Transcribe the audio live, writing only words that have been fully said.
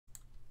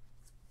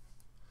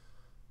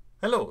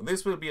Hello,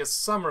 this will be a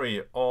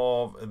summary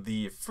of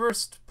the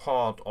first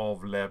part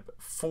of Lab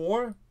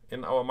 4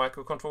 in our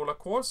microcontroller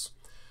course.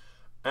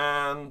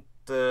 And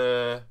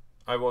I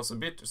was a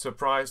bit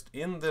surprised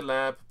in the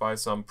lab by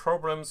some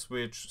problems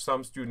which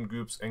some student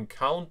groups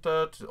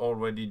encountered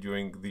already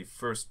during the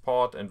first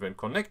part and when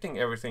connecting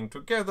everything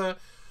together,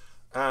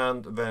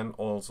 and then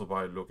also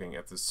by looking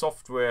at the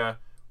software,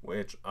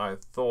 which I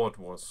thought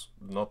was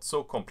not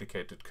so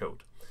complicated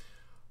code.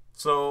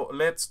 So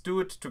let's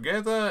do it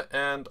together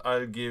and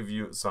I'll give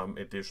you some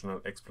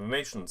additional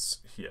explanations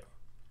here.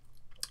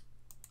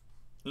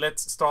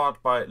 Let's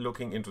start by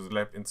looking into the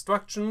lab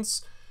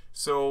instructions.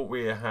 So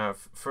we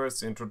have first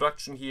the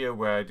introduction here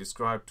where I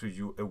describe to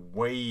you a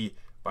way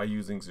by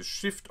using the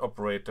shift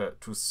operator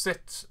to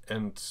set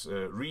and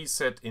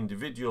reset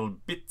individual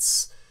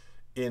bits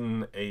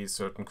in a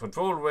certain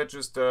control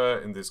register,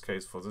 in this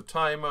case for the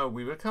timer.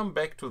 We will come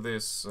back to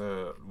this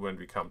when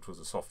we come to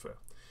the software.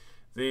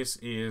 This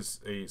is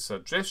a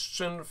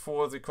suggestion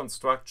for the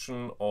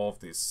construction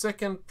of the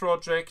second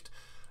project,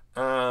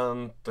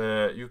 and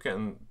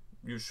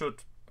you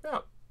should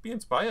be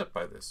inspired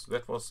by this.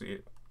 That was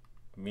the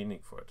meaning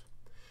for it.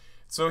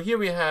 So here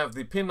we have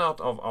the pinout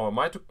of our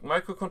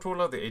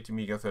microcontroller, the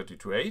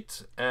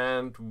HT2021,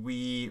 and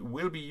we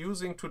will be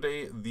using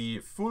today the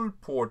full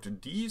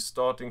port D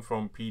starting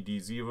from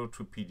PD0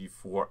 to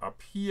PD4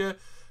 up here.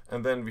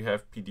 And then we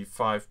have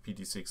PD5,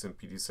 PD6 and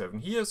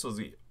PD7 here. So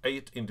the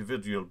 8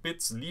 individual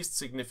bits, least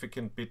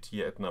significant bit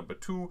here at number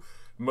 2,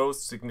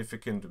 most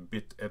significant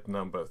bit at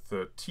number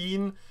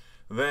 13.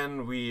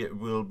 Then we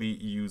will be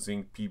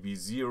using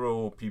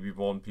PB0,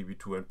 PB1,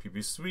 PB2 and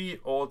PB3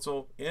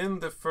 also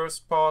in the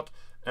first part.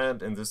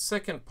 And in the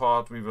second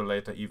part we will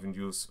later even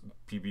use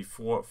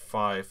PB4,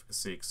 5,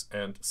 6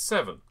 and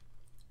 7.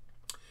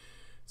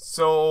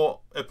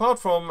 So apart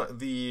from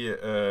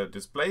the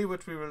display,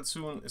 which we will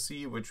soon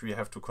see, which we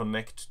have to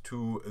connect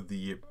to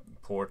the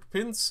port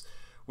pins,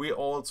 we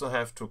also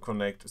have to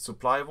connect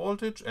supply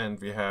voltage,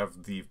 and we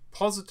have the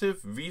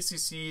positive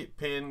VCC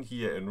pin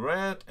here in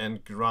red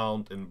and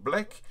ground in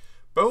black,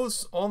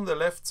 both on the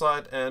left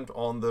side and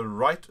on the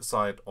right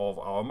side of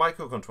our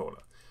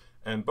microcontroller.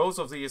 And both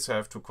of these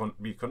have to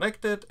be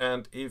connected,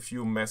 and if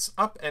you mess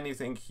up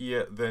anything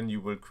here, then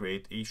you will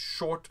create a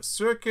short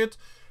circuit,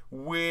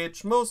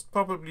 which most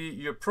probably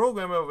your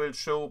programmer will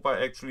show by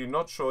actually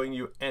not showing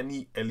you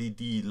any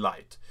LED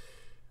light.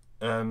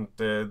 And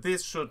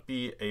this should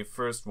be a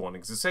first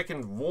warning. The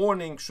second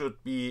warning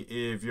should be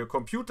if your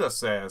computer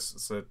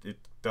says that it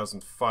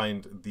doesn't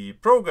find the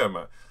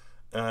programmer.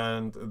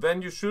 And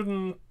then you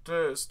shouldn't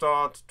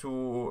start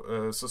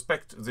to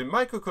suspect the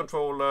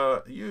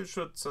microcontroller. You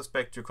should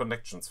suspect your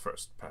connections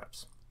first,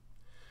 perhaps.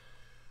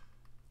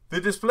 The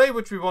display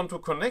which we want to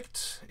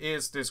connect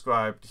is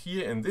described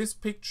here in this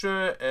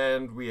picture,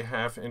 and we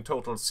have in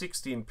total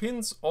 16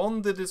 pins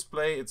on the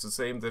display. It's the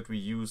same that we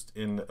used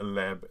in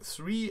Lab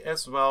 3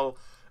 as well,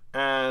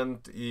 and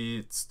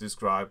it's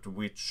described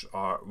which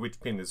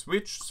pin is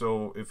which.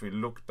 So if we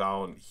look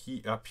down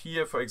up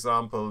here, for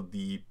example,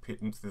 the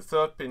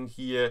third pin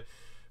here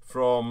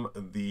from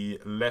the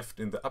left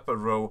in the upper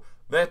row,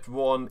 that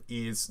one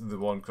is the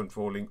one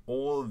controlling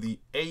all the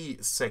A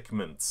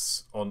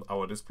segments on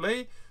our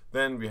display.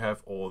 Then we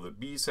have all the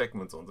B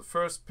segments on the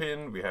first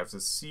pin, we have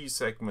the C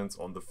segments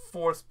on the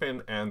fourth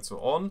pin, and so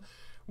on,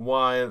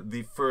 while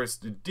the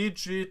first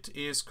digit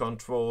is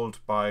controlled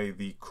by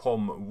the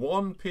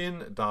COM1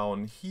 pin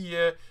down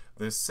here.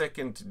 The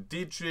second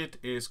digit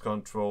is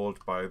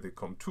controlled by the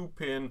COM2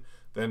 pin.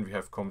 Then we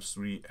have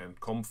COM3 and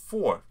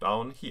COM4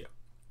 down here.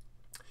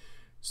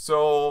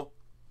 So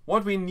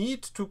what we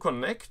need to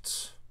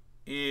connect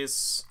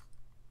is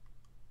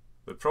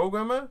the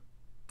programmer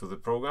to the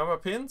programmer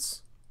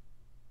pins.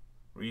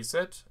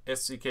 Reset,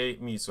 SCK,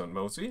 MISO and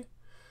MOSI.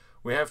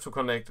 We have to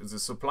connect the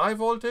supply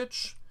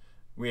voltage.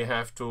 We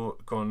have to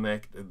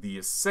connect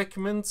the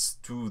segments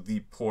to the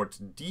port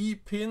D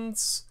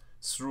pins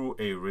through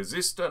a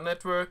resistor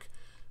network.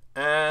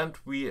 And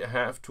we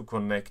have to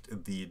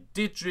connect the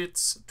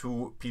digits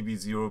to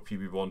PB0,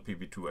 PB1,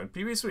 PB2 and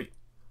PB3.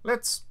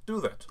 Let's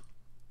do that.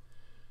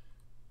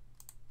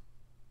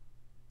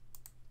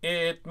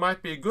 It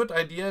might be a good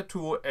idea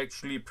to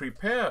actually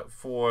prepare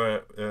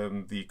for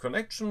the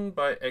connection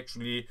by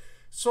actually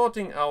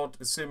sorting out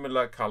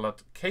similar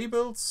colored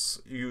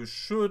cables. You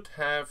should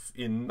have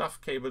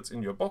enough cables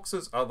in your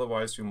boxes,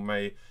 otherwise you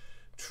may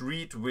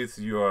treat with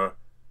your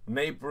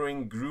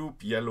neighboring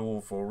group, yellow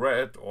for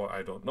red or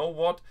I don't know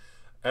what,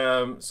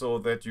 so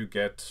that you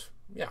get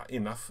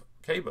enough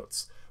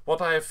cables.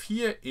 What I have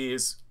here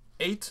is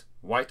 8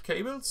 white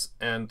cables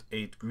and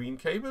 8 green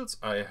cables.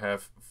 I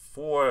have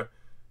 4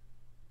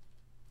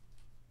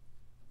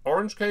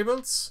 orange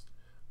cables.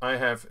 I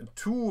have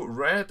 2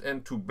 red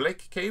and 2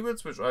 black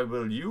cables, which I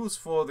will use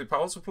for the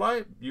power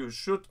supply. You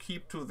should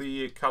keep to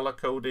the color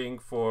coding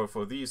for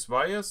these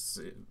wires.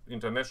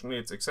 Internationally,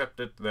 it's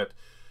accepted that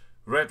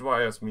red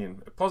wires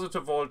mean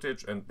positive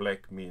voltage and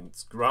black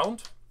means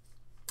ground.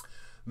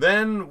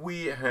 Then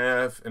we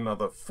have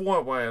another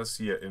 4 wires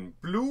here in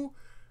blue,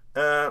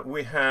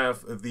 We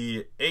have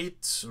the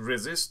 8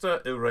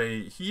 resistor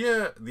array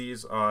here.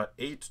 These are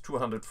 8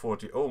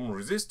 240 ohm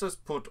resistors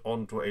put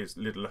onto a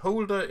little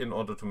holder in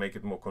order to make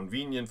it more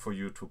convenient for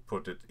you to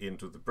put it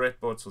into the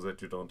breadboard, so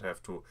that you don't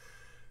have to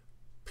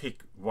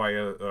pick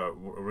wire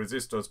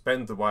resistors,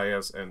 bend the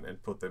wires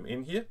and put them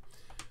in here.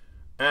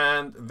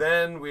 And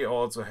then we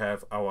also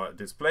have our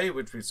display,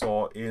 which we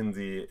saw in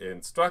the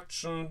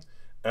instruction.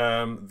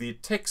 The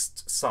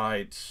text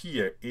side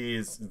here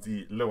is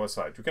the lower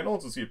side. You can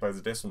also see it by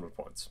the decimal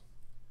points.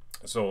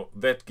 So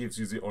that gives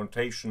you the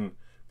orientation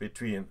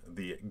between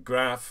the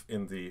graph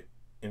in the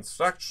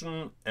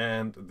instruction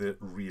and the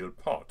real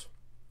part.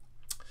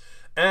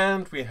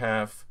 And we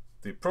have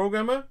the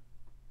programmer,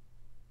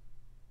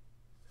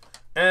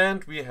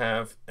 and we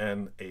have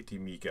an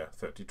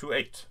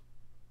HT2021.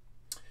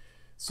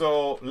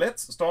 So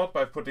let's start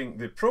by putting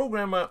the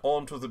programmer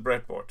onto the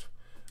breadboard.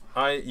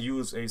 I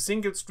use a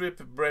single strip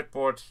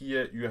breadboard.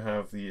 Here you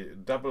have the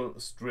double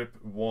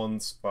strip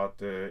ones, but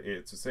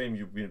it's the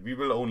same. We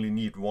will only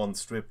need one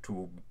strip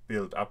to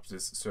build up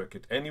this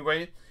circuit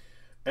anyway.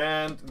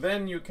 And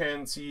then you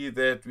can see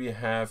that we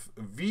have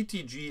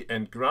VTG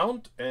and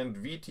ground and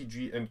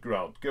VTG and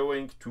ground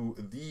going to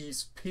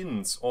these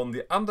pins on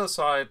the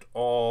underside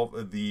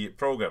of the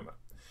programmer.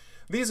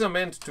 These are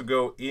meant to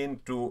go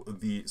into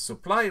the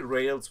supply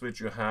rails, which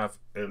you have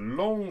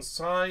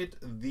alongside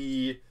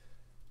the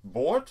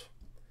board.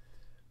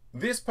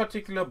 This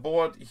particular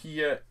board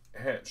here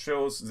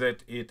shows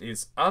that it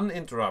is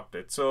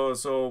uninterrupted.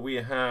 So we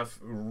have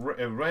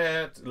a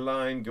red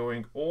line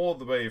going all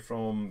the way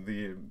from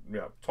the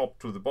top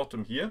to the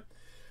bottom here,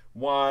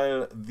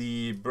 while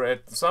the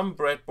some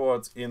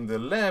breadboards in the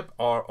lab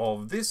are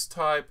of this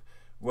type,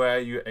 where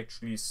you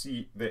actually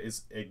see there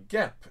is a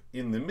gap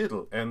in the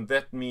middle, and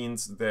that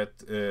means that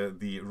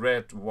the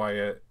red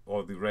wire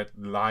or the red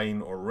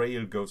line or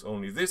rail goes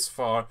only this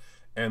far,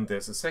 and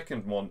there's a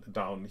second one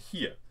down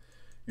here.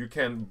 You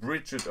can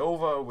bridge it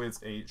over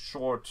with a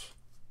short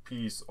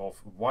piece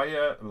of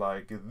wire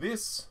like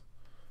this,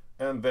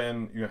 and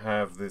then you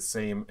have the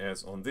same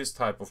as on this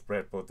type of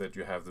breadboard, that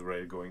you have the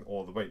rail going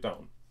all the way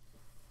down.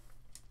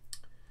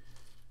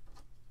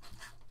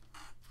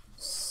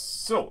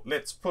 So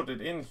let's put it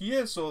in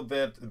here so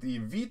that the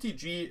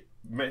VTG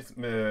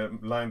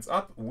lines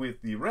up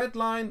with the red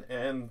line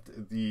and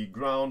the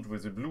ground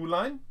with the blue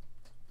line,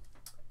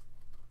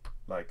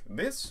 like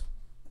this.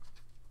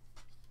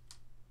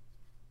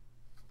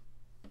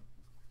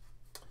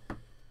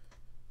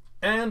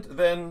 And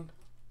then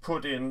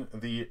put in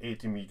the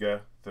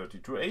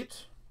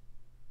HT2021.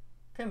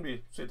 Can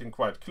be sitting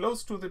quite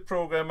close to the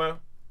programmer,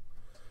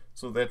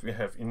 so that we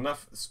have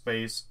enough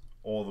space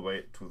all the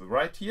way to the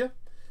right here.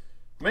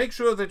 Make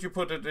sure that you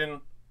put it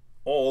in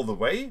all the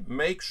way.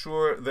 Make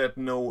sure that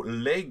no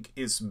leg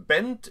is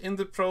bent in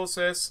the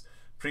process.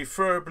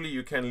 Preferably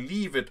you can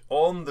leave it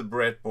on the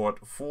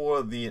breadboard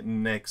for the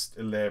next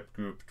lab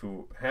group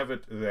to have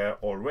it there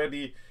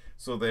already,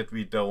 so that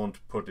we don't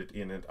put it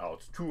in and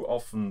out too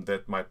often.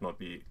 That might not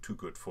be too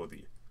good for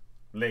the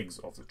legs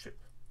of the chip.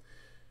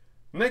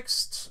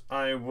 Next,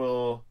 I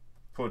will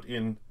put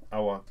in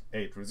our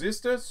 8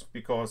 resistors,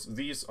 because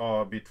these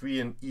are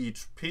between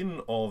each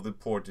pin of the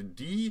port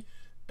D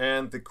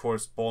and the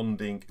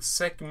corresponding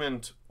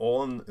segment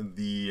on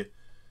the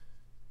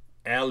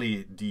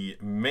LED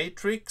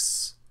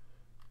matrix,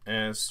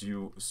 as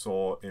you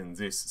saw in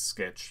this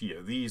sketch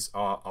here. These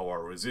are our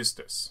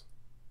resistors.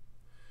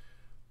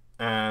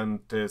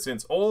 And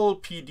since all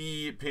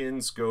PD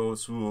pins go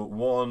through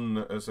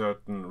one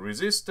certain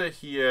resistor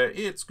here,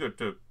 it's good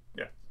to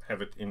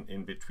have it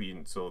in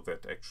between, so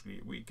that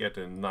actually we get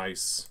a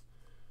nice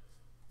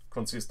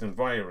consistent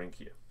wiring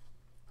here.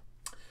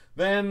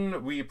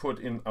 Then we put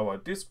in our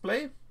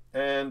display,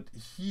 and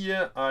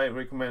here I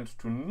recommend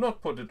to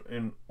not put it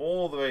in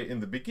all the way in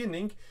the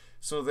beginning,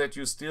 so that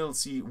you still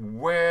see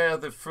where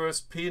the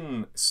first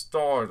pin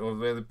start, or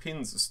where the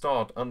pins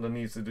start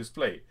underneath the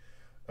display.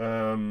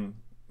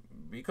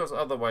 Because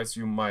otherwise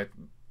you might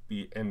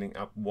be ending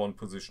up one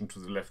position to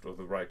the left or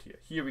the right here.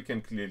 Here we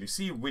can clearly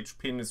see which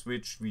pin is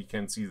which. We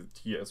can see it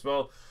here as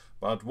well.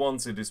 But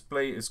once the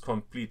display is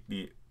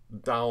completely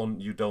down,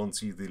 you don't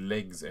see the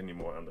legs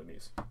anymore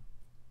underneath.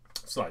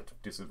 Slight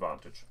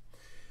disadvantage.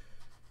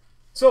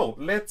 So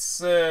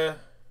let's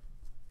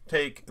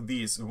take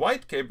these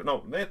white cable.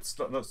 No, let's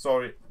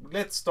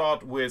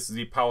start with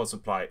the power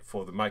supply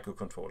for the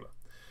microcontroller.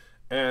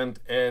 And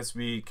as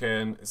we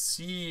can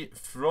see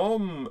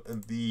from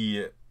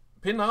the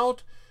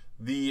pinout,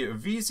 the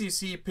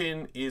VCC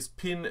pin is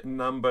pin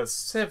number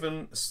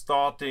 7,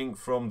 starting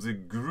from the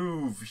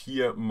groove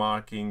here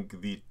marking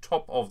the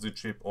top of the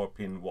chip, or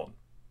pin 1.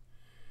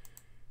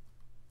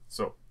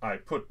 So I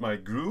put my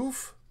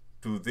groove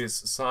to this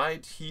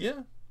side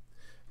here,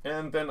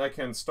 and then I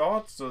can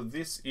start. So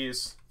this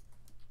is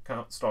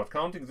start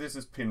counting. This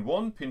is pin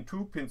 1, pin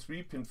 2, pin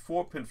 3, pin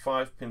 4, pin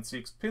 5, pin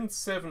 6, pin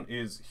 7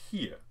 is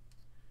here.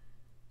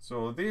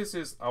 So this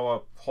is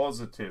our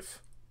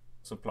positive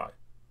supply,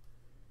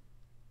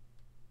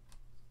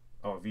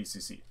 our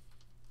VCC.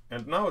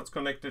 And now it's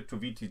connected to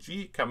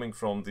VTG coming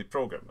from the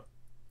programmer.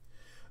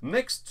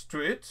 Next to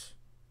it,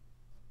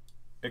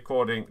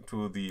 according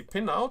to the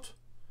pinout,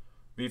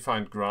 we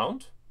find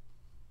ground,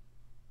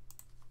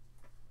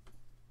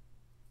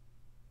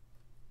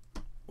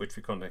 which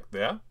we connect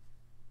there.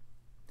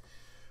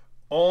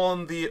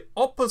 On the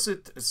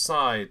opposite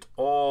side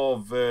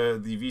of the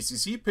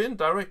VCC pin,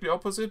 directly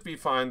opposite, we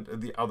find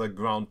the other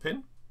ground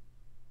pin.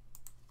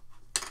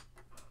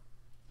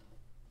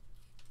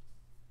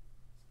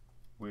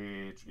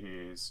 Which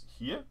is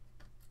here.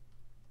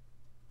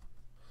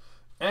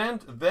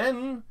 And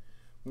then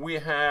we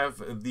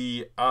have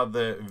the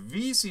other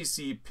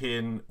VCC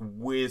pin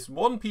with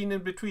one pin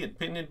in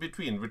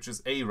between, which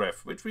is a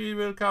ref, which we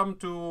will come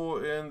to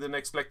in the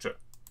next lecture.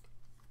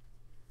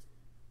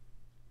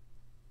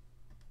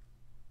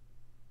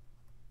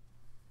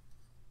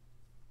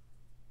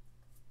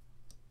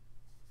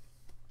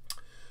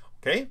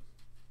 Okay,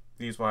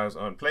 these wires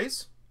are in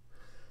place.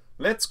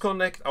 Let's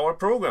connect our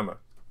programmer.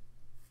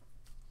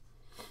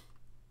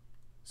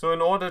 So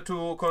in order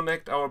to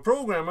connect our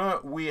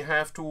programmer, we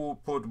have to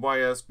put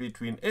wires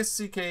between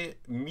SCK,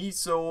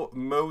 MISO,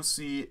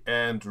 MOSI,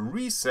 and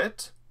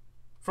reset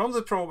from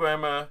the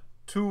programmer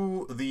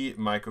to the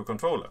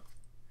microcontroller.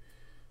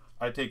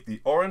 I take the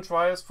orange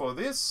wires for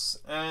this,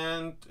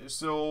 and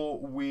so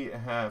we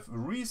have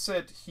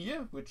reset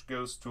here, which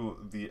goes to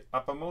the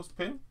uppermost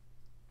pin,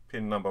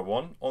 pin number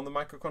 1 on the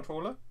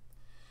microcontroller.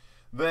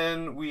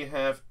 Then we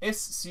have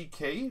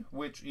SCK,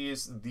 which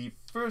is the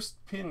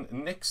first pin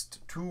next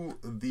to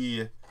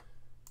the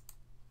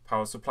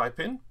power supply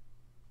pin.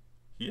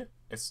 Here,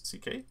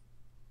 SCK.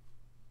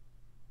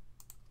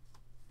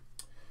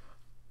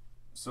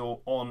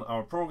 So on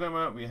our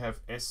programmer, we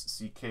have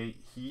SCK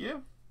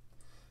here.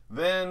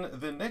 Then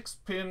the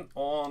next pin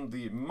on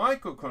the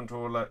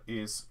microcontroller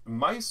is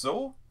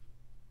MISO.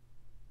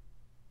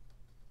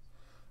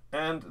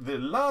 And the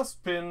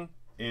last pin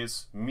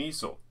is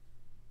MISO.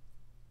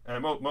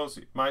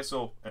 MOSI,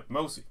 MISO, and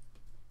MOSI.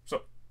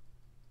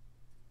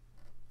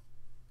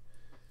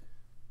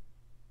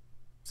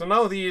 So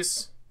now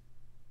these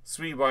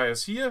 3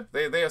 wires here,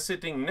 they are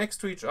sitting next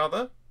to each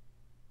other.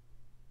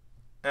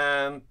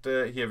 And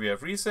here we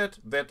have reset.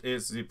 That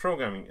is the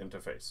programming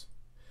interface.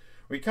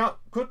 We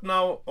could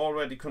now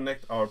already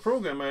connect our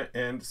programmer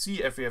and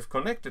see if we have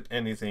connected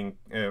anything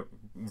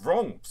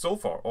wrong so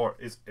far, or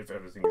if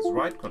everything is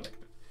right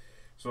connected.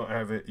 So I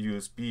have a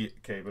USB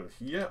cable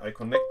here. I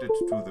connect it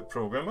to the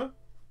programmer.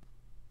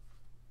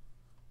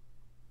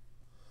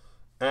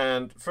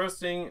 And first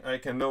thing I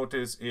can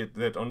notice is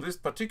that on this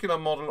particular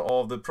model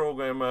of the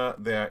programmer,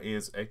 there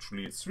is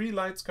actually 3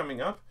 lights coming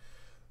up.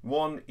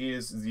 One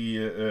is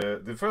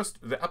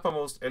the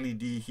uppermost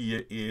LED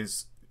here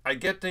is I'm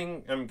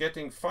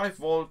getting 5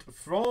 volt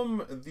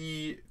from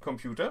the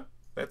computer.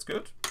 That's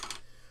good.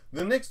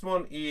 The next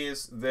one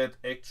is that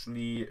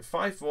actually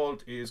 5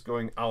 volt is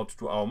going out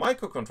to our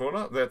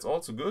microcontroller. That's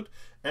also good.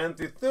 And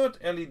the third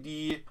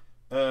LED,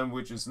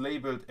 which is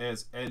labeled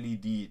as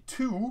LED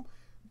 2,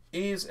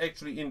 is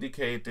actually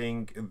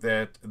indicating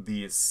that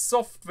the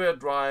software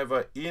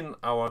driver in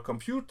our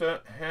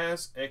computer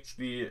has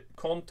actually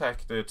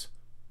contacted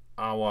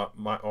our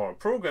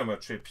programmer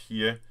chip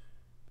here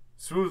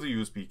through the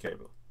USB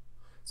cable.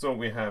 So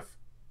we have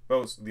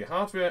both the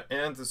hardware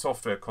and the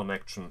software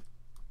connection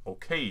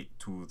okay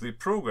to the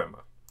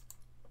programmer.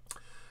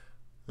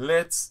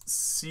 Let's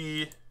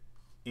see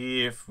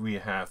if we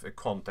have a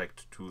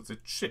contact to the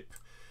chip.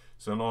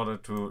 So in order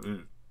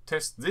to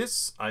test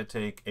this, I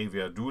take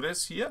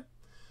AVR here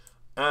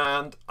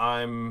and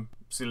I'm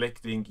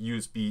selecting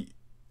USB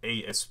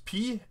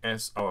ASP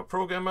as our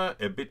programmer,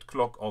 a bit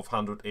clock of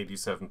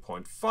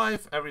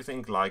 187.5,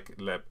 everything like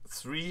lab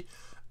 3.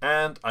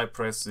 And I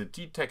press the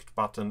detect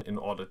button in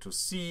order to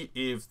see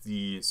if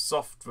the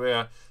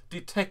software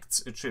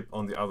detects a chip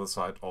on the other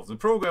side of the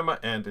programmer,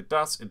 and it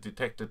does. It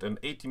detected an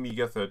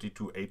ATmega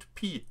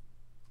 328P.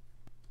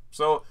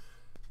 So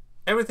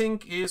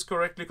everything is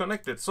correctly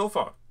connected so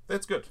far.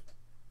 That's good.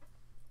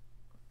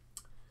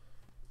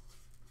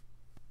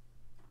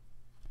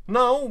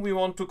 Now we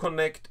want to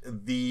connect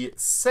the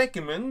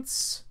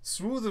segments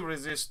through the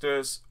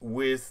resistors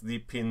with the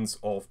pins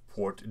of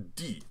port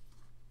D.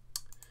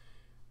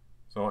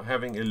 So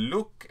having a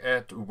look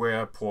at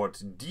where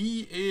port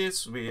D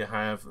is, we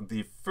have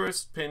the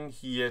first pin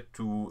here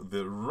to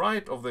the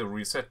right of the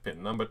reset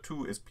pin. Number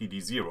 2 is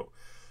PD0.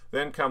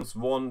 Then comes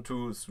 1,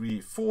 2, 3,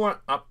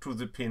 4 up to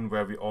the pin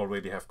where we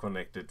already have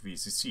connected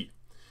VCC.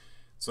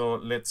 So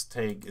let's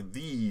take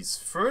these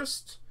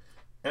first,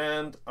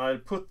 and I'll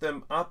put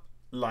them up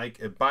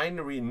like a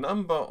binary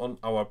number on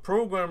our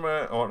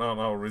programmer or on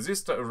our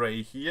resistor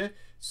array here,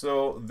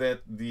 so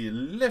that the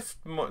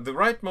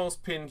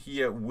rightmost pin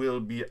here will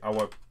be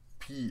our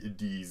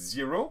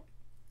PD0,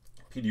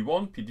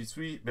 PD1,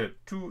 PD3,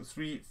 2,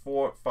 3,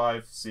 4,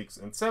 5, 6,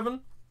 and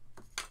 7.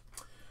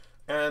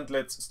 And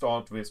let's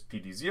start with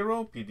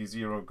PD0.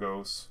 PD0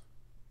 goes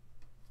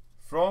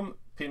from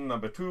pin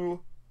number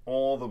 2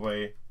 all the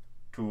way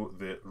to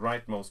the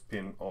rightmost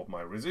pin of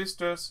my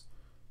resistors.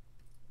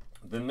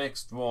 The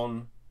next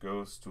one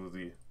goes to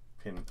the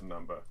pin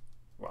number,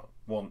 well,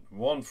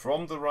 one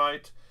from the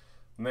right.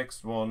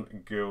 Next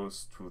one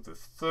goes to the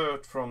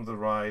third from the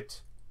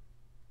right,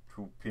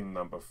 to pin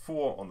number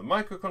 4 on the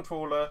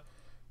microcontroller.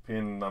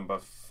 Pin number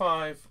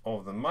 5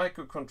 of the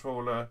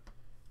microcontroller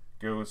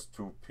goes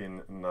to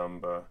pin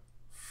number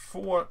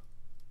 4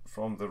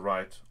 from the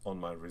right on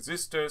my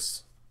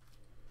resistors.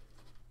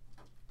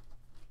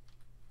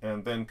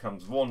 And then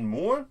comes one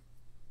more.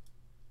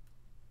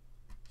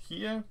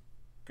 Here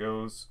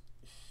goes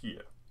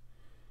here.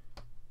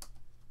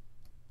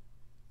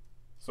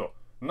 So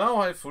now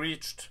I've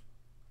reached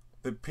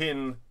the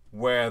pin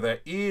where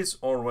there is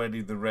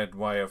already the red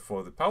wire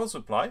for the power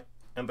supply,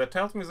 and that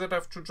tells me that I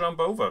have to jump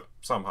over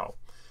somehow.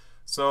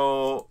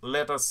 So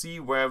let us see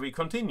where we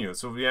continue.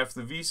 So we have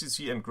the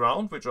VCC and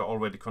ground, which are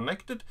already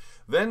connected.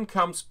 Then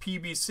comes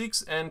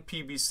PB6 and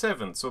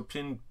PB7. So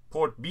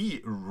port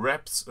B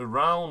wraps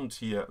around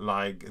here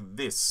like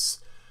this.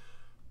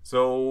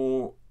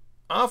 So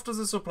after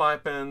the supply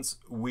pins,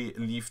 we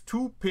leave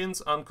 2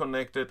 pins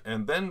unconnected,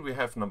 and then we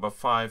have number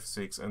 5,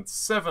 6, and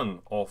 7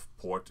 of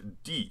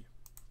port D.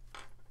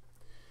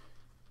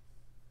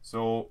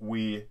 So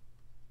we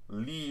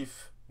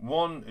leave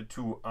 1,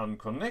 2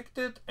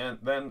 unconnected, and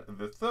then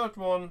the third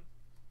one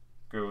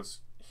goes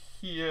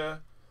here.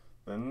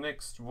 The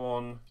next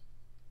one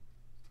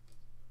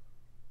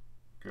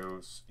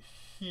goes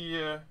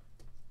here,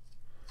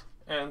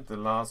 and the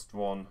last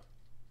one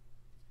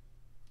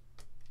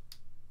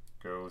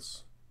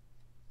goes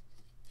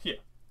here.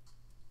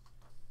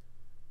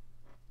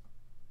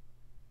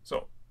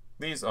 So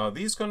these are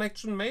these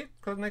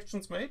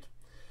connections made.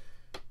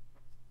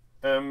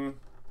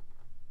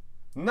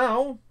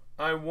 Now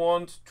I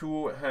want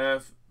to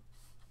have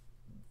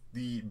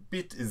the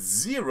bit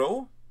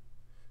 0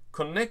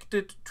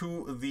 connected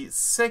to the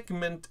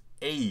segment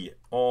A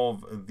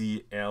of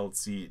the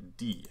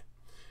LCD,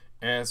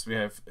 as we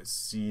have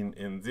seen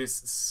in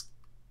this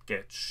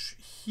sketch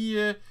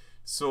here.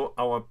 So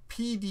our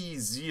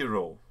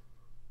PD0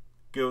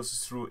 goes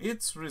through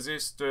its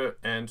resistor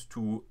and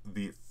to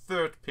the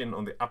third pin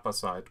on the upper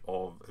side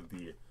of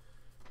the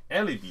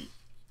LED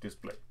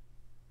display.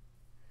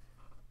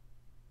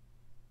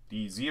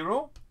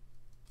 D0,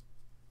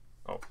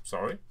 oh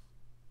sorry,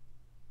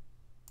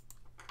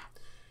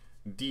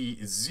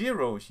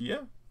 D0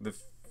 here, the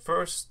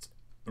first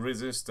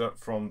resistor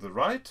from the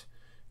right,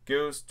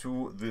 goes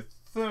to the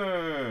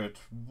third,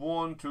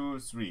 1, 2,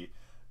 3.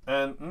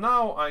 And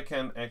now I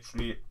can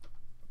actually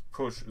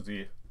push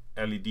the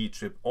LED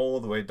chip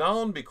all the way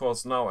down,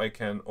 because now I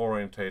can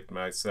orientate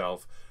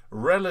myself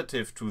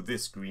relative to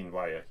this green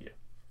wire here.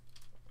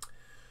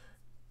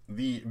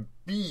 The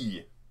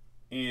B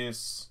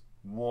is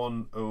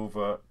 1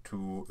 over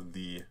to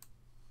the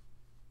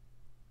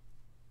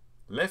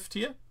left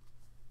here.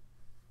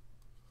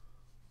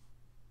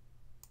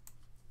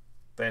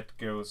 That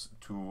goes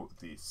to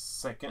the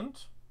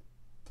second.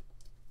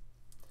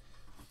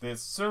 The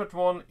third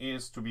one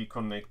is to be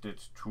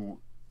connected to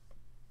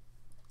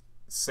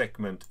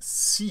segment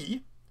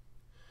C,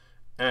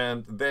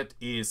 and that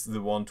is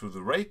the one to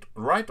the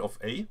right of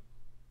A.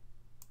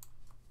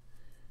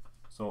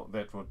 So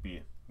that would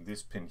be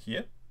this pin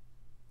here.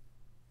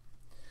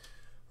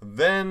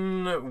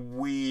 Then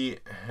we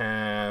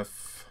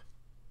have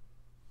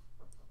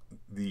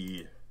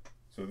the,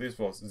 so this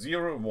was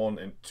 0, 1,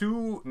 and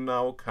 2.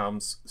 Now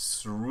comes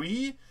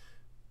 3.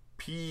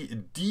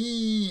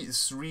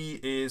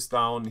 PD3 is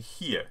down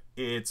here.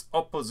 It's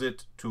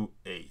opposite to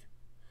A.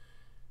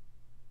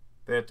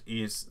 That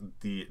is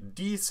the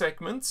D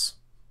segments.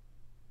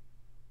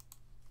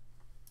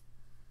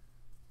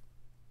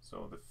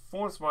 So the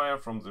fourth wire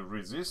from the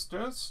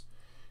resistors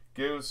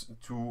goes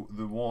to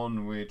the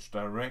one which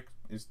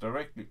is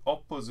directly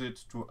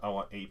opposite to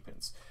our A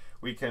pins.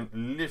 We can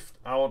lift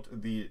out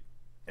the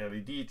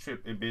LED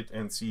chip a bit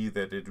and see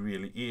that it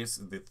really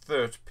is the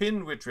third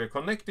pin which we're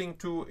connecting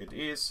to. It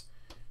is.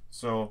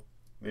 So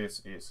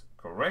this is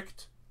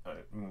correct.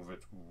 I move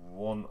it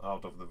one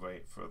out of the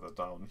way further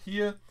down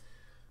here,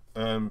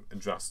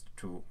 just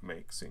to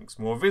make things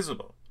more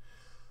visible.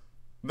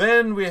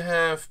 Then we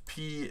have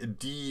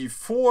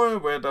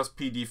PD4. Where does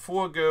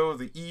PD4 go?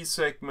 The E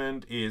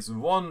segment is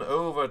 1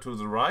 over to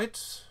the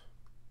right.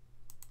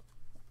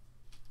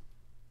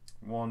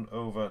 1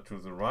 over to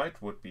the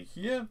right would be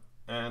here,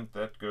 and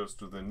that goes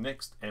to the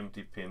next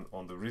empty pin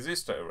on the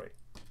resistor array.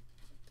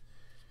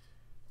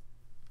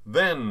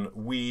 Then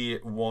we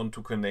want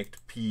to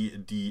connect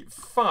PD5.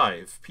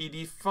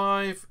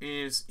 PD5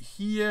 is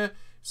here,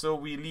 so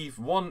we leave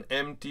 1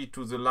 empty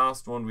to the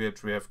last one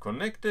which we have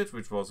connected,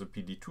 which was a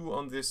PD2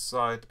 on this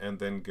side, and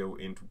then go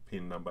into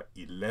pin number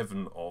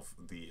 11 of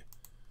the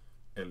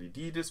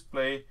LED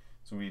display.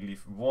 So we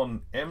leave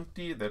 1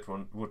 empty, that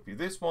one would be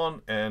this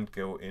one, and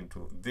go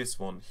into this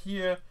one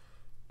here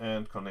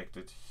and connect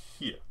it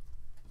here.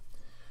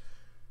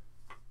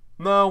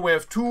 Now we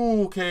have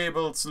 2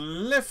 cables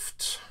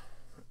left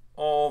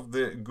of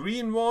the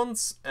green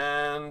ones,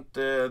 and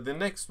the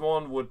next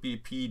one would be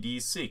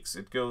PD6.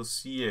 It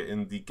goes here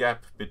in the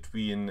gap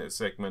between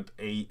segment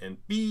A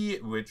and B,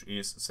 which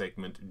is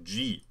segment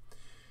G.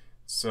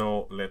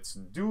 So let's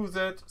do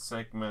that.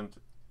 Segment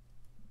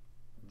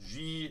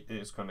G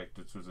is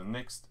connected to the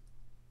next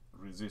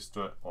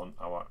resistor on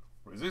our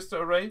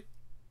resistor array,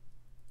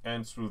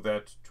 and through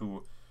that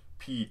to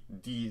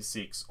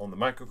PD6 on the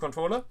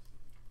microcontroller.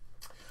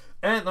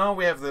 And now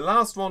we have the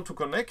last one to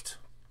connect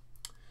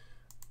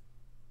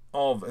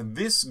of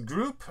this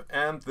group,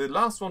 and the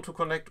last one to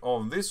connect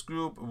of this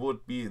group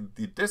would be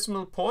the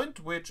decimal point,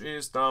 which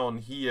is down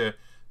here.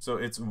 So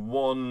it's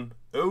 1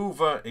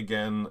 over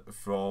again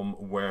from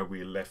where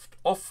we left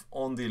off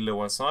on the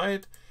lower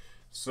side.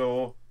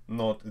 So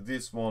not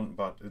this one,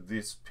 but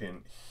this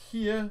pin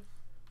here,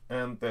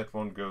 and that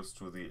one goes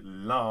to the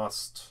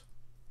last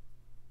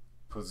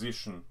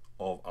position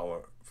of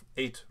our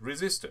 8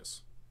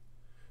 resistors.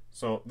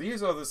 So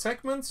these are the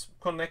segments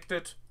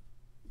connected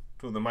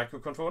to the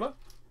microcontroller.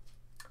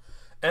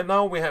 And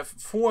now we have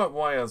 4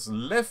 wires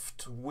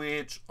left,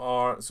 which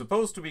are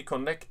supposed to be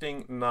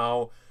connecting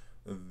now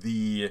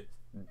the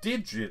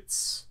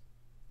digits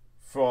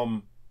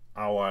from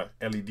our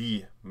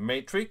LED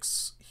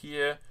matrix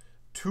here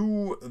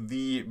to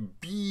the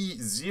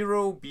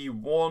B0,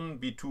 B1,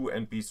 B2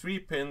 and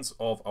B3 pins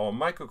of our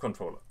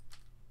microcontroller.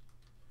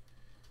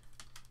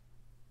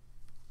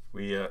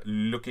 We are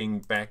looking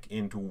back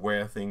into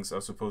where things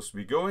are supposed to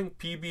be going.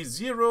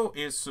 PB0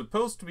 is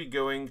supposed to be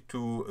going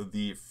to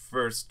the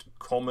first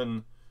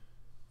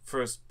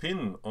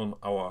pin on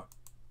our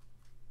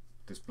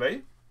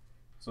display.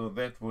 So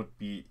that would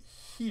be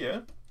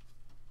here.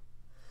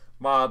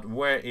 But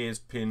where is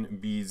pin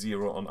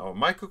B0 on our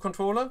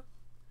microcontroller?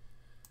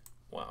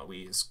 Well,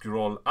 we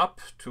scroll up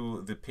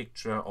to the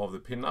picture of the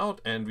pinout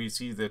and we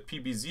see that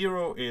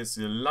PB0 is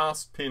the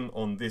last pin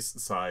on this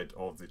side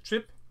of the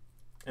chip.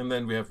 And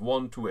then we have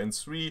 1, 2 and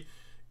 3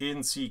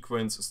 in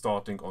sequence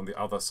starting on the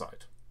other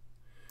side.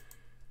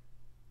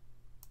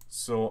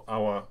 So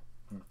our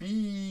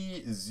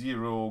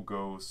B0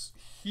 goes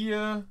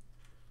here,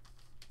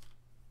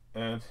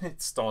 and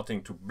it's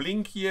starting to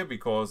blink here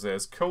because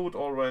there's code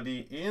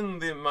already in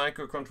the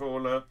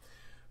microcontroller.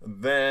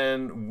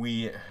 Then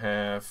we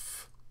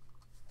have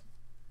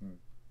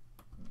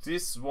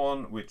this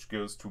one which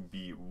goes to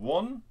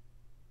B1.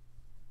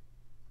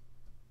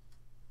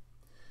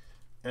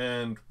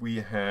 And we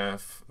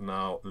have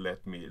now,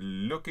 let me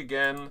look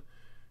again.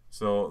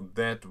 So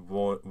that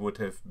would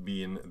have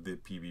been the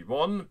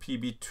PB1.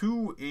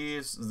 PB2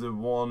 is the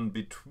one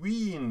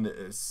between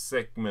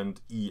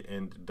segment E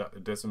and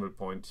decimal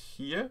point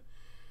here.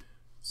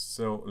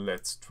 So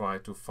let's try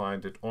to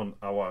find it on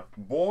our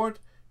board.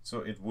 So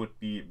it would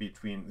be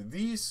between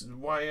these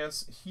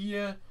wires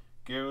here,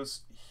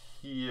 goes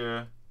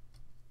here,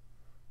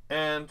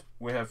 and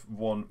we have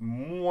one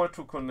more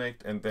to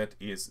connect, and that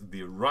is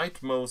the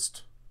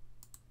rightmost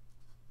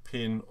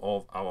pin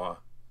of our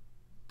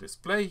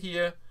display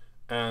here,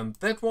 and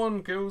that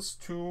one goes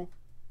to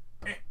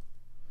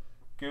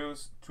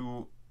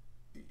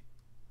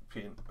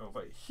pin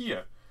over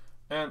here.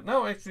 And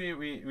now actually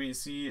we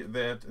see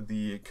that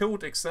the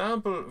code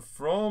example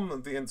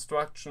from the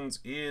instructions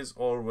is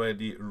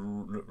already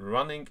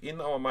running in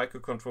our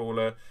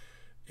microcontroller.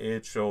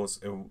 It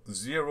shows a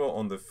 0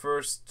 on the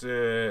first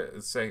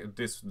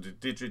this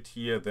digit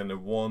here, then a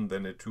 1,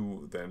 then a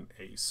 2, then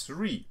a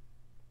 3.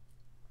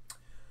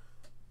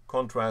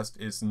 Contrast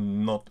is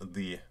not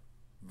the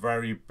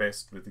very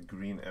best with the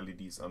green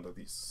LEDs under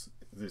this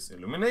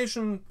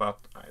illumination,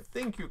 but I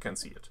think you can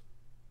see it.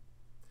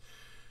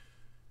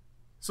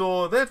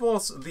 So that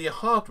was the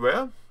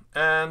hardware,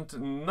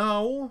 and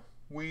now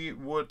we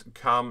would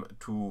come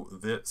to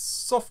the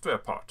software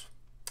part.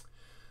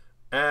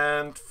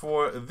 And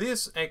for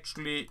this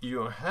actually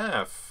you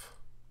have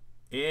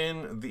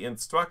in the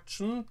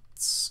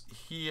instructions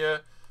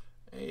here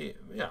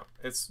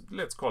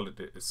let's call it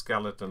a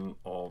skeleton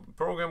of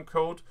program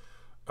code.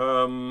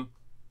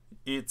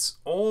 It's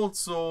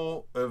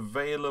also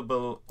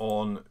available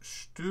on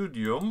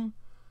Studium,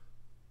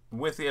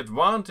 with the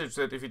advantage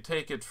that if you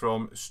take it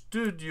from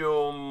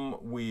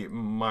Studium, we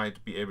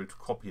might be able to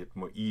copy it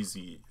more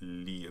easily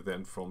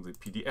than from the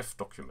PDF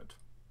document.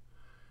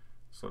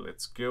 So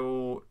let's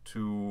go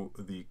to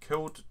the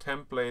code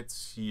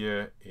templates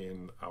here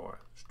in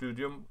our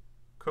Studium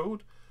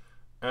code.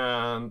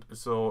 And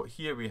so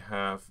here we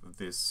have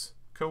this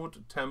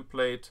code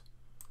template.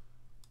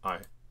 I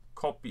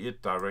copy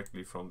it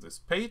directly from this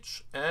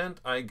page and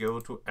I go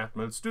to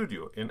Atmel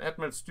Studio. In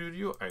Atmel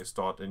Studio, I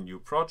start a new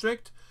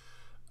project.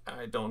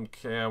 I don't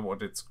care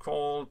what it's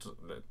called.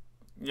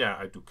 Yeah,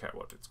 I do care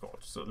what it's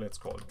called. So let's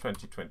call it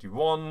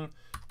 2021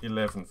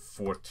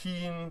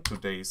 11/14.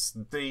 Today's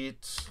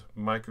date.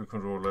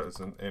 Microcontroller is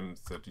an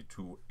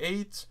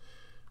M328,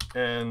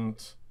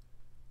 and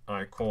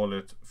I call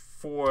it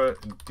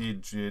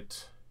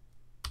 4-digit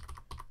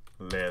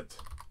LED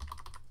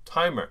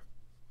timer.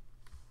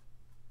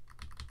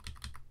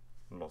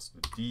 Lost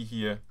the D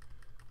here.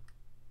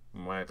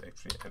 Might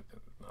actually add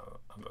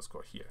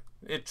underscore here.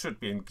 It should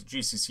be in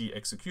GCC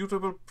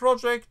executable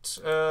project.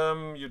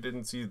 You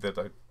didn't see that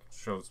I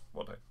shows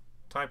what I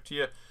typed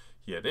here.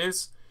 Here it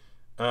is.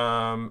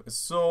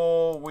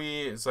 So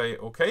we say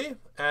OK,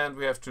 and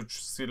we have to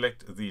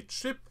select the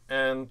chip,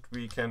 and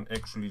we can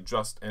actually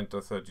just enter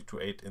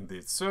 32.8 in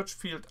the search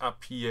field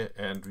up here,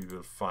 and we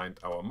will find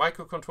our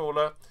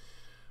microcontroller.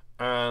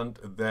 And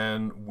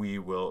then we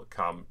will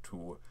come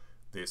to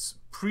this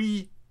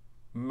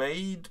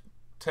pre-made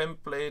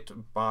template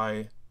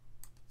by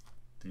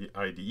the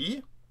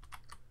IDE.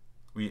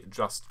 We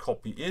just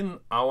copy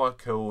in our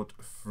code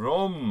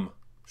from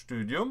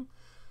Studium.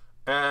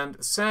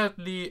 And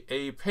sadly,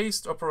 a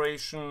paste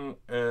operation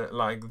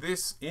like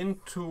this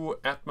into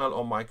Atmel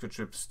or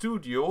Microchip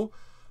Studio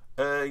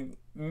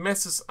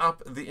messes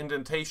up the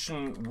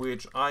indentation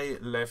which I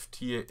left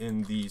here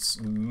in these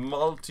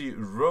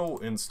multi-row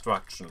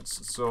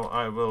instructions. So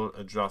I will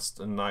just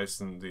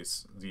nicen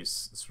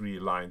these 3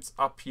 lines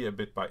up here a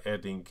bit by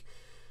adding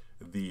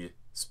the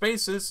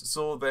spaces,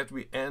 so that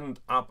we end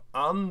up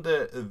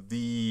under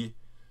the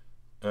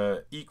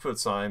equal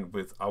sign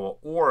with our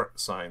OR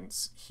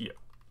signs here.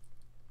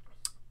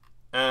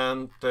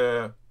 And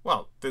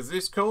well,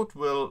 this code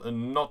will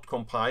not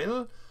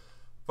compile,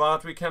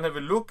 but we can have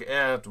a look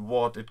at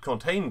what it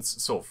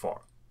contains so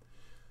far.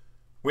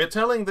 We're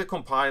telling the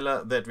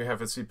compiler that we have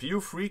a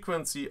CPU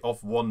frequency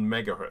of 1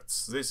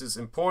 MHz. This is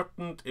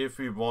important if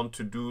we want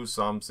to do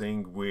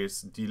something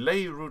with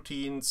delay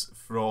routines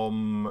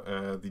from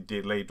the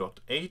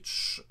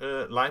delay.h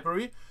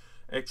library.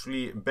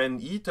 Actually,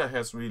 Ben Eater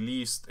has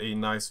released a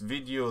nice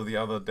video the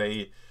other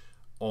day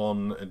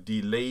on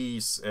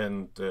delays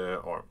and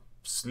or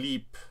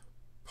sleep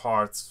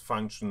parts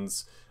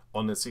functions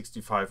on a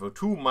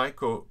 6502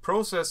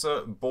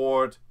 microprocessor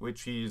board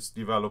which he is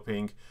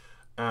developing,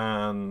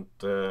 and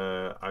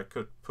I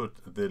could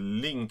put the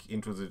link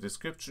into the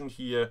description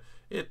here.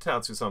 It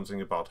tells you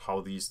something about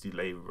how these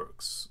delay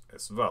works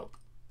as well.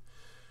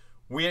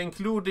 We are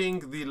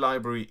including the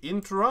library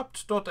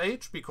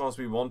interrupt.h because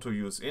we want to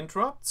use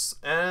interrupts,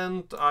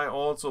 and I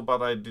also,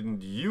 but I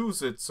didn't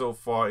use it so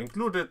far,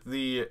 included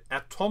the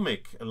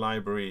atomic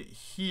library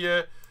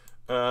here,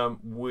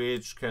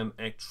 which can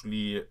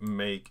actually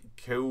make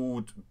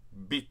code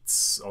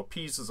bits or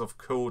pieces of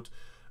code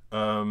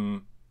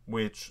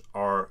which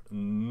are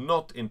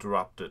not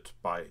interrupted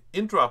by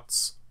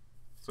interrupts,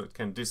 so it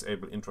can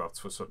disable interrupts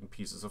for certain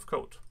pieces of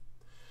code.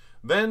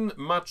 Then,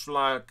 much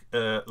like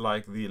the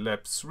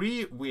lab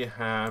 3, we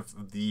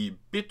have the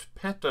bit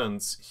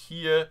patterns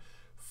here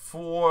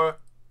for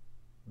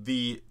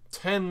the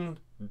 10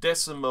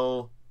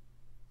 decimal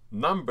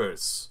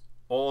numbers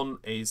on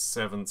a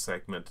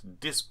 7-segment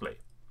display.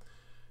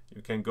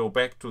 You can go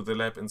back to the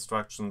lab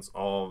instructions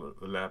of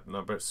lab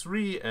number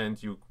 3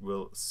 and you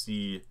will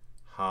see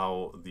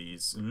how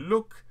these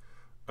look.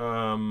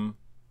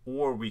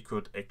 Or we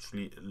could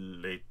actually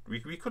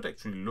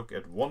look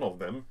at one of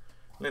them.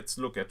 Let's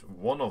look at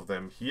one of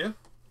them here.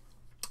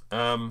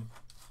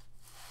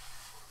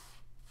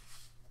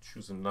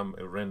 Choose a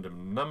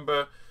random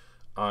number.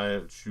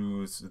 I'll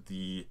choose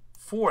the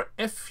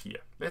 4F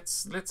here.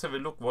 Let's have a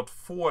look what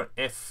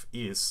 4F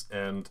is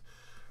and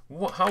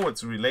how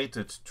it's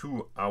related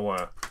to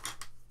our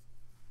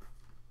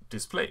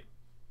display.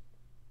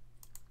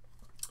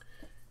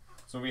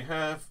 So we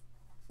have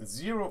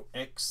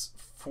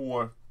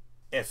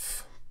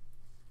 0x4F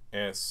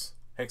as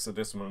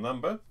hexadecimal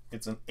number.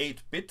 It's an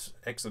 8-bit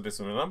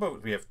hexadecimal number.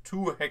 We have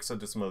 2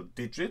 hexadecimal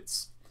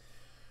digits.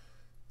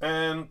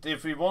 And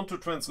if we want to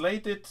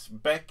translate it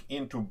back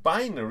into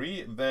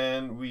binary,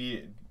 then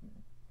we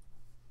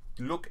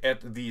look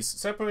at these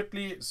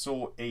separately.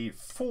 So a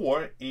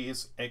 4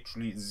 is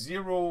actually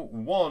 0,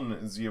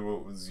 1,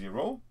 0,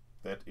 0.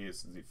 That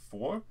is the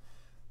 4.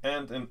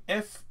 And an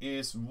F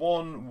is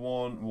 1,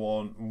 1,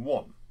 1,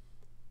 1.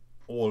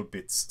 All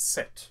bits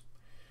set.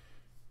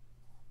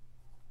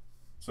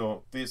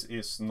 So this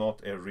is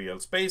not a real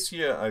space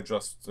here. I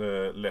just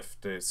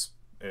left this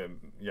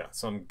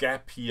some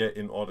gap here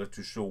in order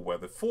to show where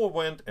the 4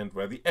 went and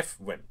where the F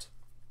went.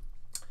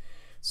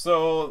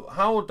 So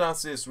how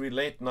does this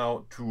relate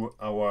now to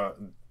our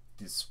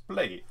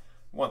display?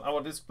 Well,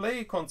 our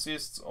display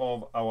consists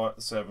of our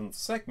 7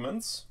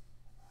 segments.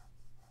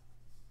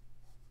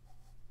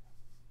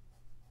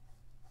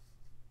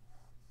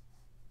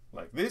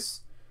 Like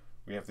this.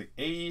 We have the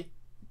A,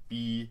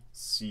 B,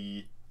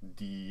 C,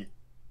 D,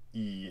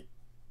 E,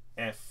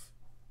 F,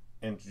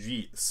 and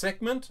G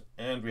segment,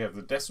 and we have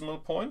the decimal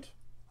point.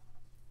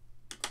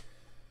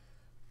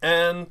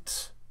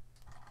 And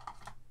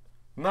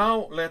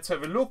now let's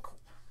have a look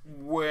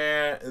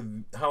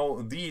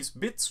how these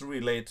bits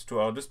relate to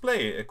our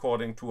display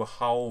according to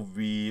how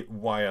we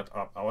wired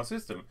up our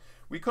system.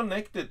 We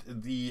connected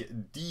the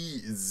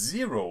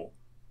D0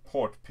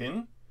 port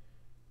pin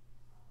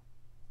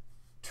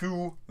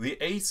to the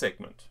A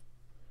segment.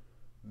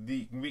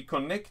 We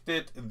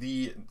connected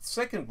the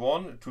second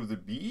one to the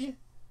B,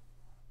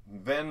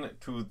 then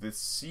to the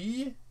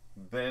C,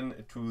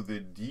 then to the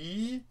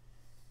D,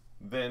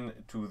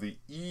 then to the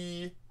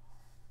E,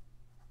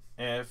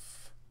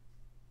 F,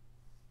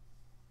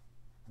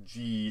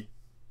 G,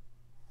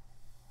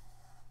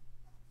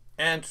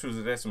 and to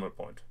the decimal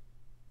point.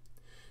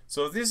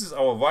 So this is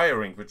our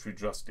wiring which we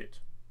just did.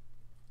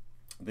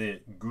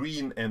 the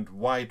green and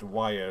white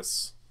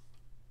wires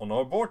on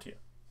our board here.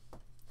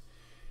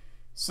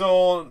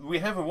 So we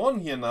have a 1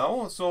 here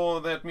now, so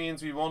that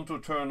means we want to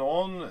turn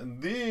on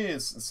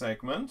this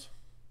segment.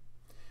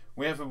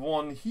 We have a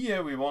 1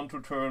 here, we want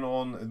to turn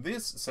on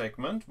this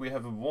segment. We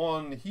have a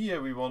 1 here,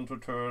 we want to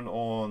turn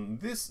on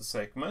this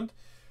segment.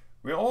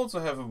 We also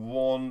have a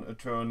 1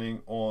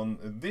 turning on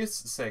this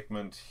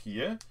segment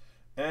here.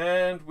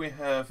 And we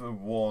have a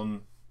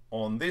 1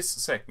 on this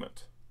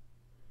segment.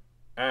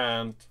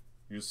 And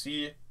you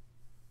see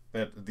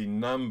that the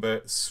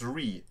number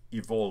 3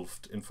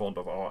 evolved in front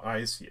of our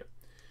eyes here.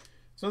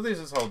 So this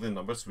is how the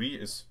number 3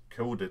 is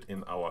coded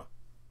in our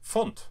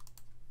font.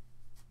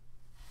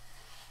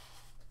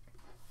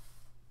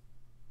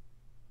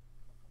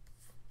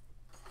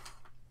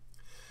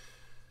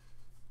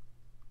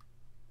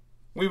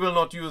 We will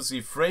not use the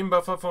frame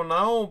buffer for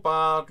now,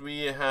 but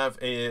we have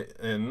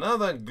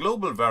another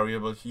global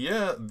variable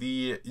here,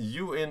 the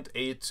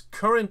uint8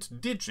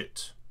 current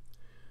digit.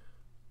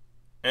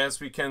 As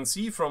we can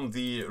see from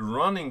the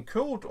running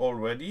code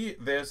already,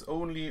 there's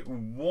only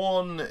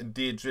 1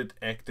 digit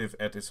active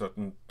at a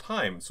certain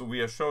time. So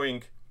we are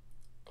showing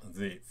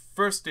the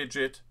first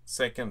digit,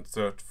 second,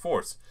 third,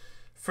 fourth.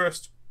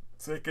 First,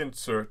 second,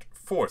 third,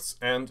 fourth,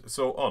 and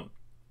so on.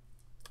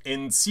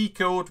 In C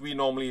code, we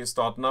normally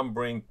start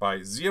numbering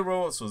by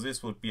 0, so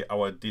this would be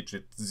our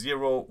digit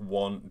 0,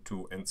 1,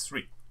 2, and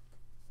 3.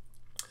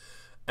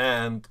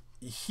 And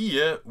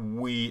here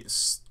we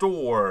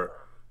store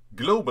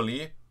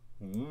globally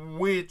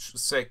which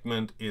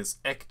segment is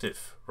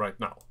active right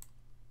now.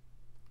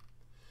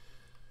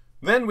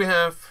 Then we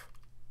have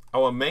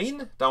our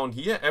main down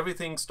here.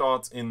 Everything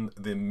starts in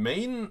the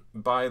main.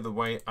 By the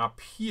way, up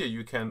here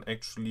you can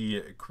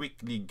actually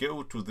quickly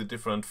go to the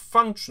different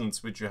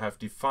functions which you have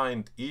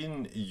defined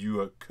in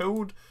your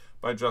code.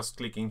 By just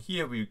clicking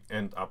here, we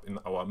end up in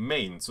our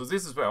main. So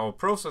this is where our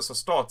processor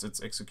starts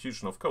its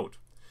execution of code.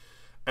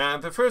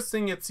 And the first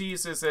thing it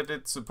sees is that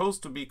it's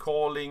supposed to be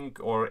calling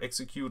or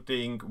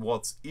executing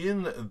what's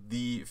in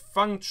the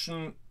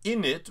function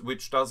init,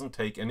 which doesn't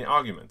take any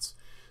arguments.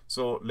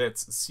 So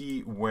let's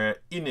see where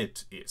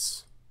init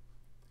is.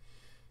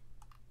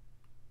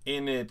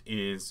 Init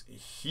is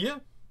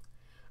here.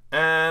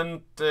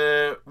 And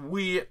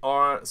we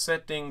are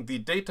setting the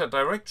data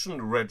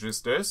direction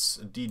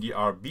registers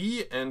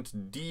DDRB and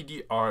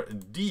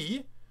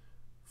DDRD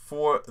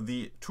for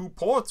the 2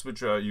 ports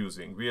which we are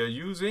using. We are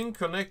using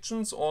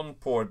connections on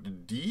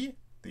port D,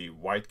 the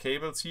white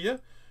cables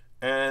here,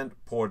 and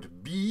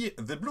port B,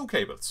 the blue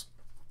cables.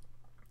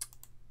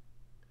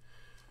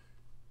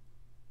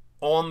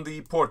 On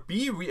the port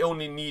B, we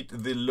only need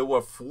the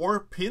lower 4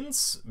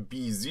 pins,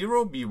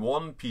 B0,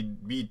 B1,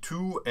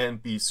 B2,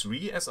 and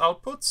B3 as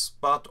outputs.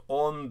 But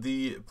on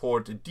the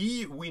port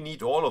D, we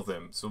need all of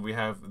them. So we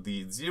have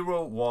the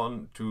 0,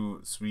 1,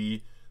 2,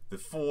 3, the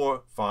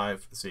 4,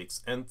 5,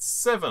 6, and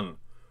 7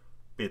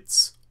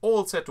 bits,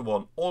 all set to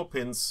 1. All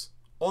pins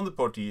on the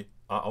port D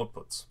are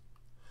outputs.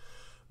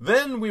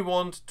 Then we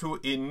want to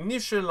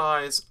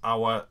initialize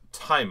our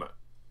timer.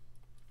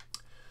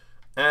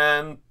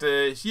 And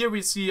here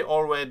we see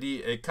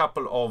already a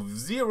couple of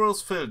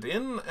zeros filled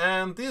in,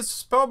 and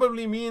this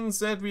probably means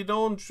that we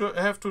don't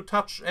have to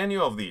touch any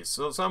of these.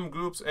 So some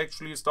groups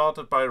actually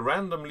started by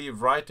randomly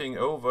writing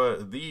over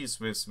these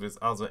with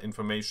other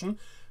information.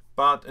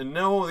 But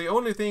no, the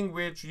only thing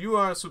which you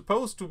are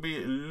supposed to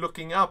be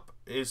looking up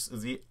is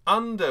the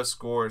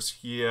underscores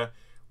here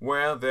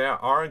where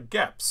there are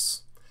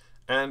gaps.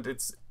 And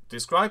it's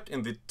described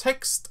in the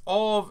text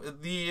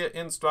of the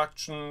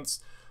instructions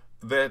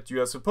that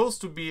you are supposed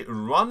to be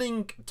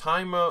running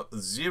timer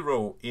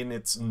 0 in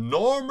its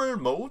normal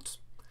mode,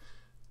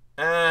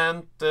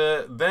 and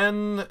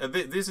then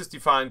this is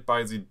defined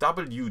by the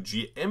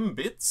WGM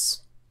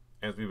bits,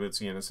 as we will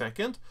see in a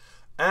second,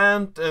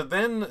 and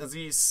then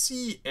the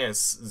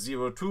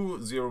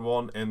CS02,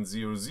 01, and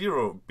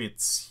 00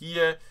 bits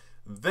here,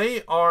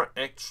 they are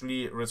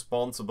actually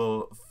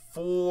responsible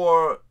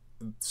for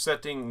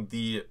setting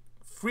the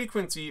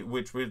frequency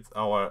which with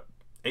our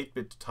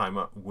 8-bit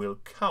timer will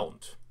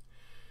count.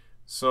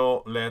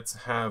 So let's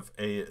have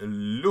a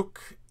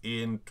look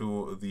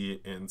into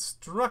the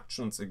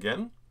instructions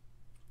again,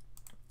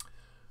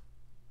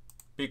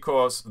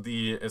 because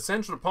the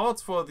essential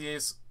parts for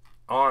these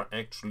are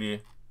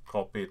actually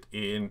copied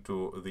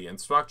into the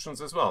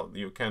instructions as well.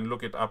 You can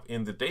look it up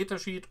in the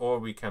datasheet, or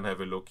we can have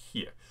a look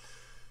here.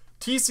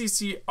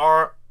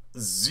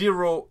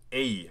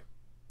 TCCR0A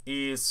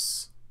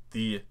is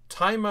the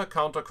timer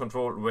counter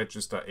control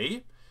register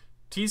A.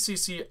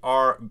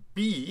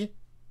 TCCRB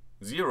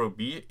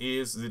 0B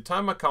is the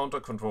timer counter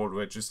control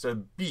register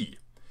B.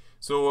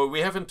 So we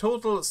have in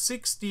total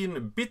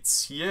 16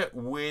 bits here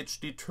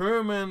which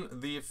determine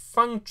the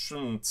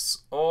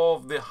functions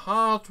of the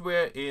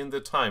hardware in the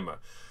timer.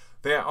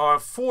 There are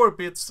 4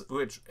 bits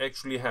which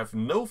actually have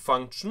no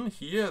function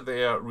here.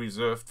 They are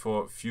reserved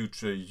for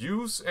future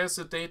use, as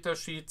the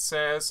datasheet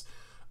says.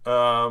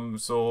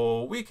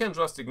 So we can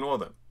just ignore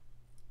them.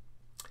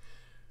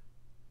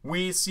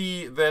 We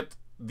see that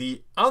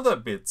the other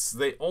bits,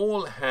 they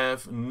all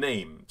have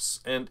names,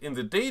 and in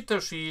the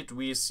datasheet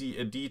we see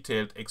a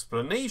detailed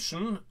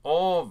explanation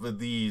of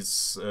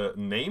these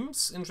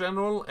names in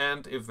general,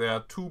 and if there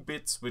are 2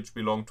 bits which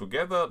belong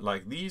together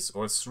like these,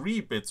 or 3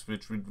 bits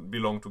which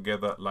belong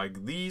together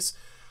like these,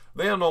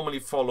 they are normally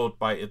followed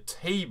by a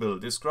table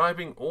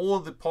describing all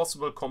the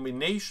possible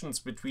combinations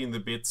between the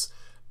bits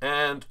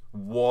and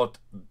what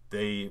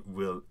they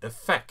will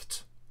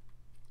affect.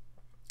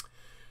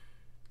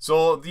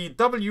 So the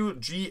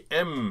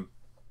WGM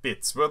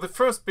bits were the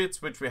first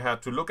bits which we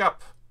had to look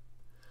up,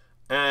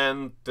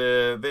 and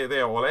they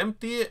are all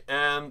empty,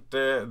 and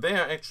they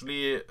are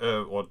actually,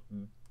 or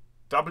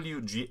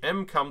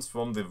WGM comes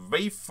from the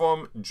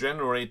waveform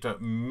generator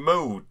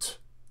mode,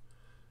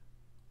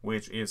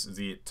 which is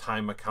the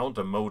timer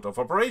counter mode of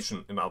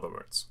operation, in other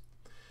words.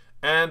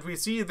 And we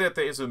see that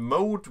there is a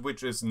mode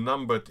which is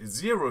numbered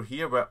 0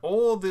 here, where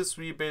all the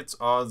 3 bits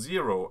are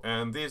 0,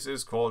 and this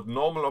is called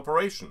normal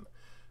operation.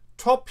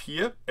 Top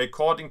here,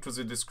 according to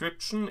the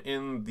description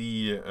in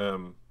the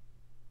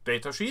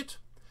datasheet,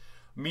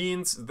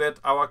 means that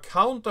our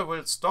counter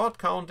will start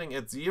counting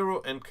at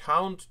 0 and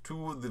count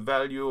to the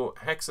value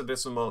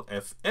hexadecimal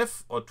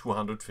FF, or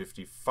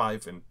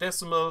 255 in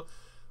decimal,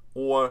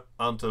 or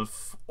until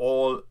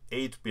all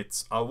 8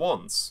 bits are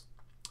 1s.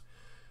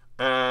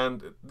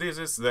 And this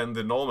is then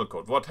the normal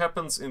code. What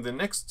happens in the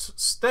next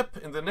step?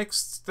 In the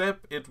next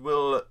step, it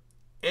will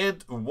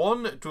add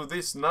 1 to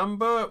this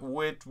number,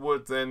 which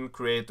would then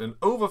create an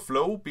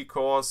overflow,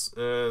 because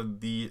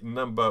the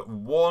number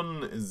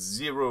 100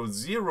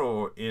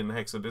 in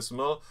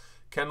hexadecimal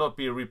cannot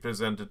be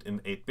represented in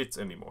 8 bits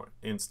anymore.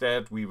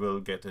 Instead, we will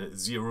get a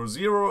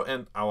 00,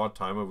 and our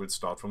timer will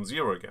start from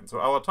 0 again. So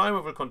our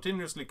timer will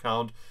continuously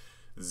count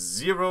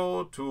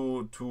 0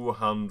 to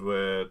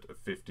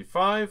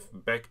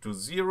 255, back to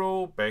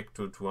 0, back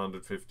to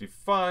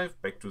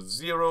 255, back to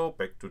 0,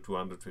 back to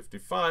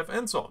 255,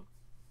 and so on.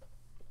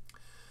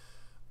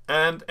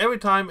 And every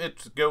time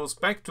it goes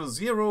back to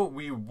 0,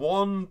 we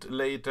want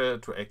later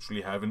to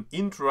actually have an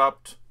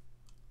interrupt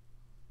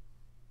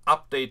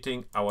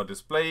updating our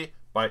display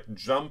by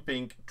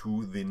jumping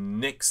to the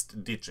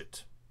next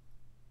digit,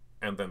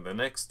 and then the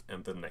next,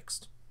 and the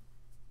next.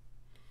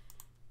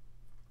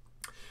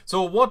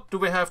 So what do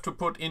we have to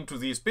put into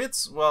these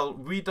bits? Well,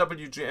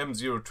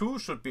 WGM02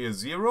 should be a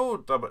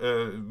 0,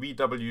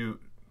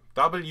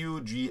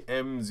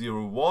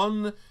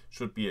 WGM01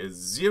 should be a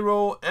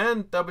 0,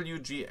 and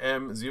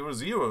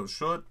WGM00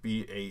 should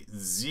be a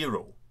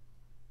 0.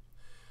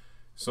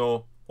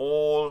 So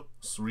all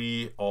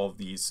 3 of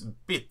these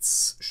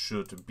bits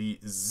should be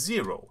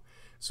 0.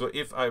 So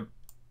if I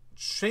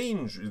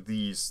change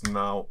these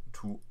now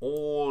to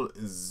all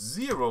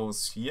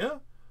 0s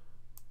here,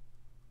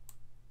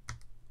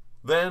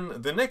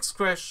 then the next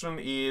question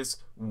is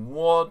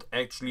what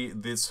actually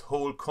this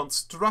whole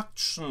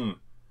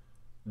construction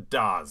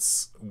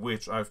does,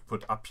 which I've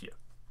put up here.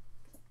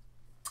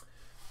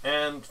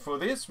 And for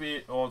this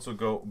we also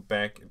go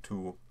back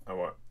to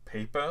our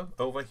paper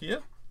over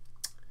here.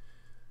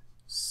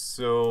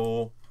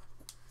 So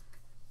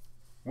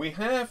we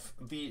have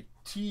the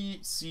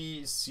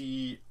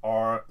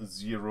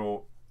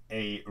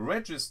TCCR0A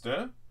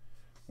register,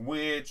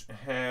 which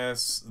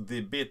has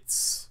the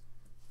bits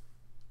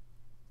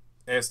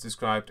as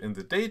described in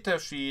the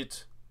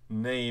datasheet,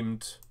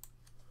 named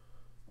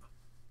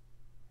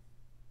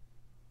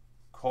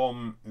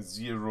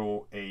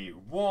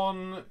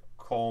COM0A1,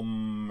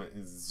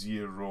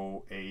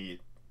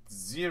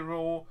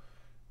 COM0A0,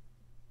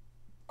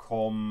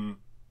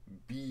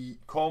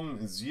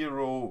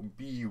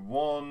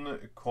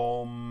 COM0B1,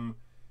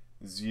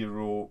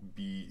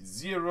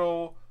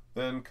 COM0B0,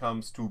 then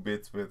comes 2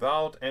 bits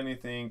without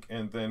anything,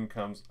 and then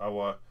comes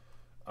our,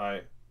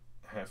 I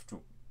have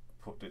to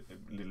put it a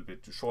little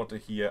bit shorter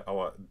here,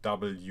 our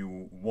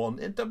W1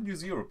 and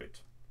W0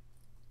 bit.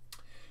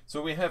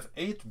 So we have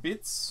 8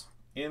 bits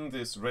in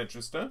this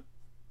register,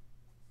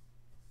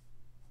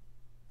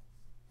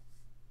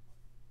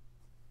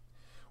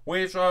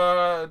 which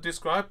are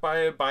described by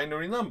a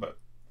binary number.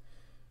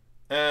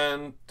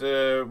 And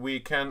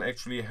we can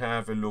actually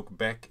have a look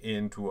back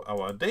into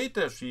our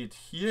data sheet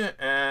here,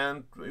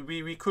 and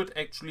we could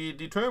actually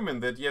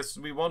determine that yes,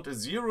 we want a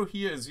 0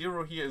 here, a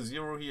 0 here, a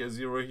 0 here, a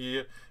 0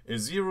 here, a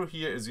 0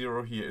 here, a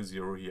 0 here, a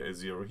 0 here, a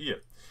 0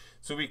 here.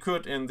 So we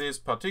could in this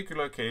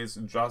particular case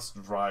just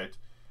write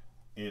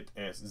it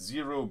as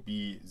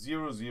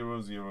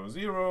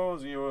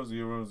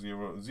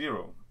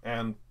 0B00000000,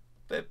 and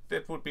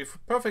that would be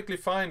perfectly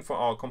fine for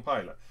our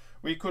compiler.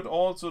 We could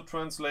also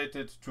translate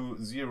it to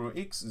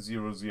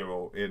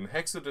 0x00 in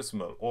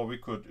hexadecimal, or we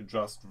could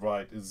just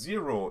write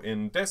 0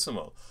 in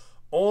decimal.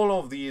 All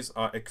of these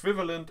are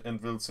equivalent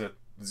and will set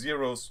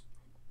zeros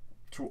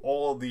to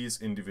all these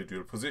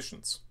individual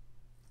positions.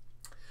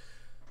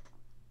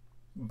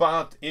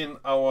 But in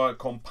our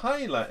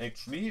compiler,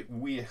 actually,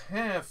 we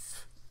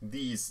have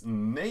these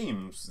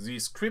names,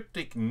 these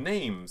cryptic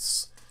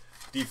names,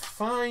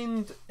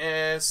 defined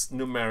as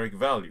numeric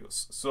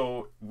values.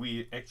 So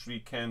we actually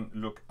can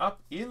look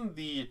up in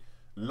the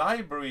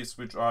libraries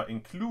which are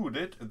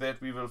included,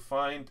 that we will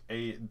find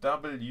a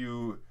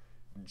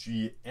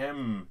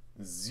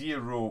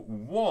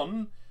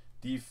WGM01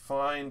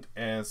 defined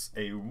as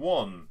a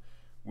 1.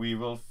 We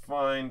will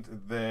find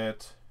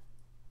that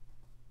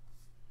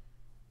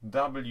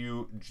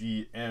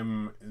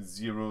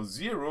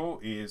WGM00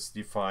 is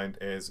defined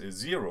as a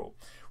 0.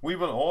 We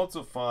will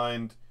also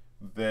find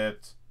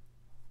that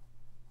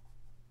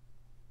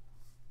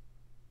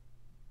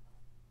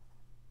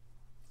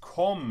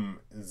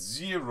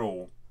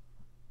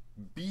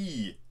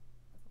COM0B,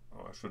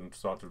 oh, I shouldn't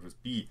start it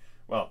with B,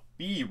 well,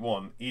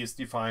 B1 is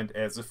defined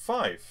as a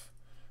 5,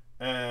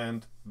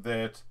 and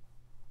that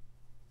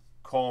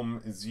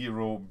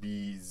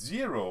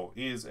COM0B0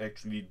 is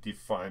actually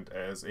defined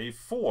as a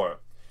 4.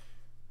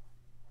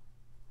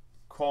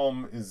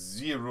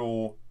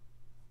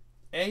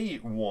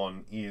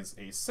 COM0A1 is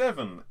a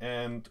 7,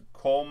 and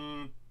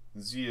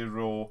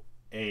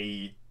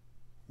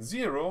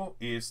COM0A0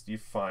 is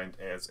defined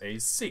as a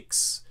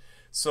 6.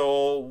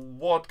 So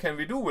what can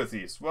we do with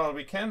these? Well,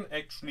 we can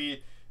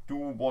actually do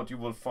what you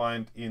will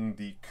find in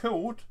the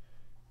code.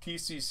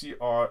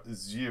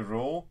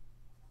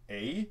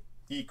 TCCR0A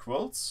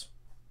equals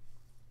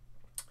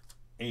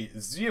a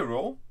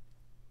 0,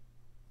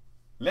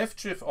 left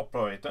shift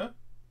operator,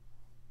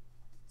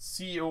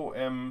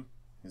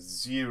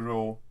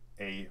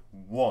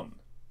 COM0A1,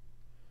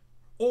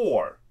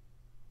 or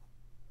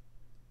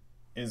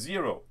a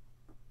 0,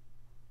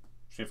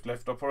 shift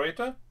left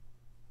operator,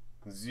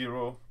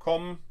 0,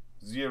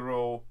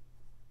 COM0A0,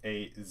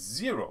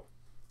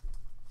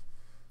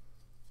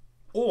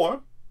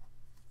 or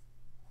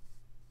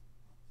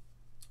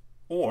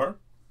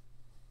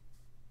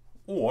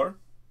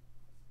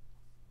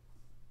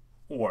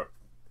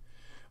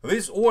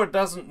this OR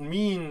doesn't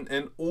mean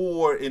an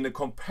OR in a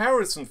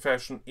comparison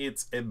fashion.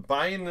 It's a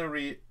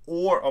binary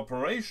OR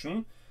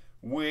operation,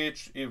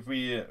 which, if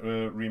we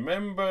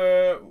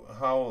remember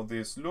how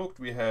this looked,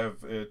 we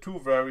have two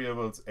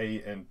variables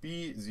A and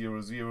B,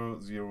 0,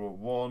 0, 0,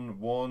 1,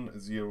 1,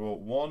 0,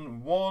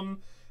 1,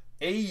 1.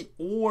 A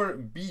or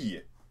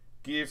B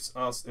gives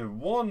us a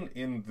 1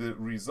 in the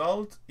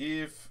result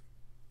if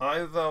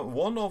either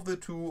one of the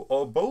two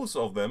or both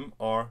of them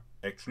are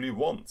actually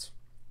 1s.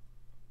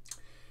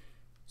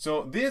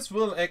 So this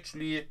will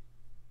actually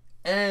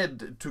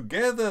add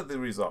together the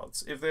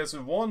results. If there's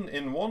a 1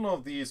 in one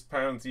of these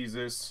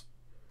parentheses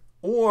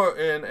or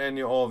in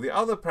any of the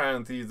other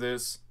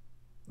parentheses,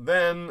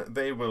 then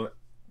they will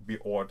be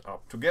ORed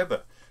up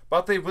together.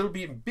 But they will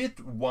be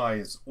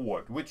bitwise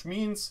ORed, which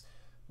means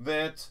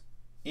that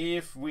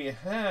if we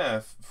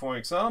have, for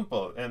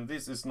example, and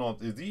this is not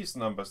these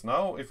numbers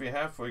now, if we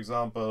have, for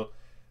example,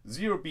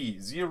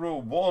 0B, 0,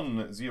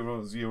 1,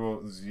 0,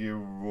 0,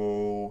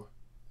 0,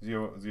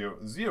 0,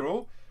 0,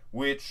 0,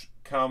 which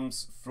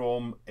comes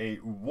from a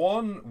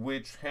 1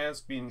 which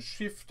has been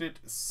shifted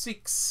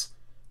 6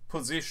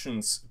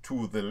 positions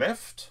to the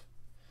left,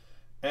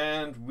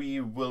 and we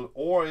will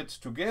OR it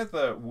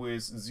together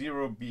with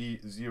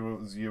 0B,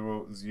 0,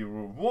 0,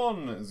 0,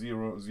 1,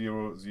 0,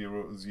 0,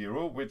 0,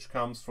 0, which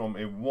comes from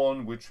a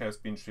 1 which has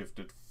been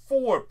shifted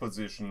 4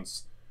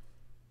 positions,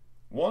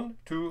 1,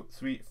 2,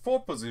 3,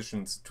 4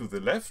 positions to the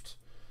left,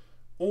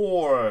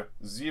 or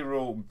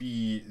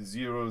 0B,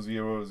 0,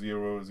 0,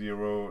 0, 0,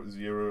 0,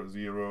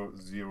 0,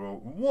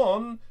 0,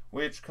 1,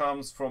 which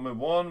comes from a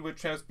 1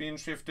 which has been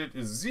shifted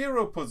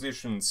 0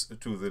 positions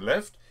to the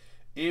left.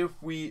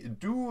 If we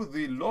do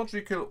the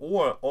logical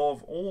OR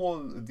of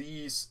all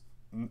these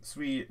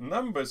 3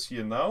 numbers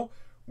here now,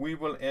 we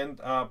will end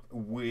up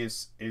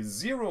with a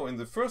 0 in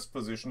the first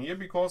position here,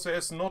 because there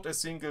is not a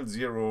single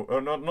 0,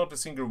 or not a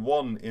single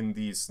 1 in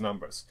these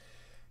numbers.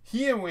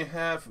 Here we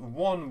have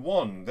 1,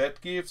 1.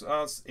 That gives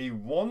us a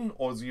 1,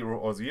 or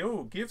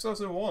 0 gives us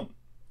a 1.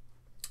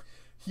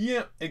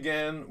 Here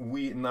again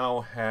we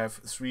now have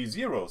 3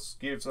 zeros,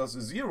 gives us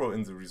a 0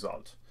 in the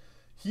result.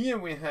 Here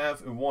we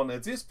have a 1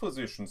 at this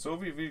position, so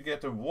we will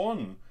get a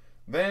 1.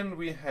 Then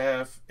we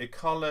have a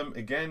column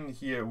again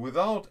here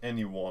without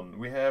any 1.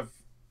 We have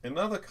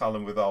another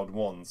column without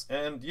 1s,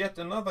 and yet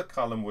another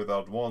column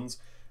without 1s,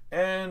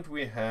 and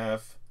we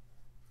have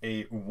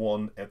a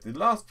 1 at the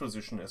last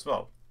position as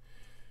well.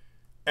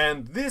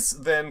 And this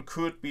then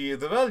could be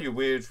the value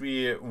which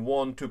we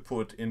want to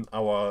put in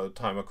our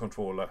timer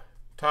controller,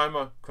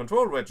 timer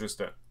control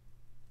register.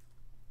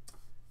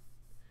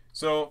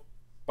 So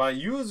by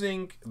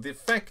using the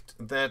fact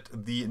that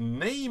the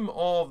name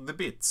of the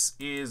bits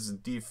is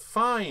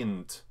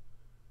defined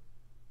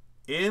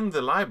in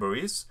the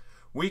libraries,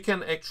 we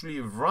can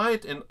actually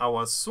write in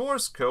our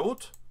source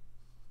code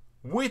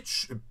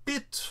which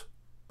bit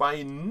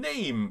by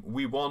name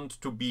we want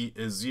to be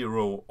a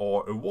 0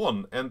 or a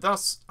 1, and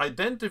thus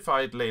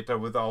identify it later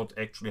without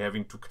actually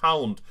having to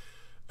count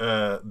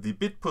the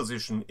bit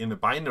position in a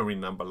binary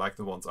number like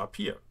the ones up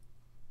here.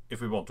 If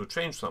we want to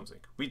change something,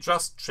 we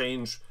just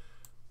change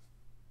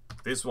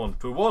this one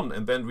to 1,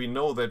 and then we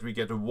know that we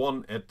get a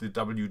 1 at the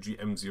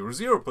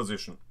WGM00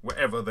 position,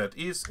 wherever that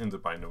is in the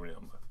binary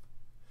number.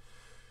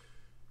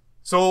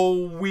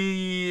 So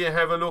we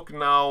have a look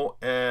now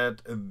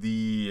at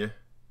the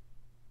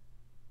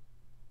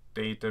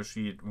data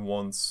sheet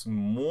once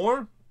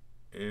more,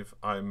 if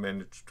I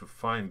manage to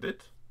find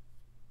it.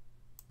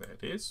 There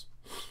it is.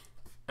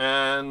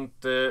 And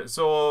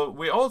so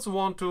we also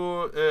want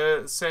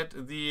to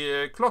set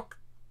the clock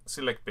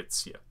select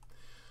bits here.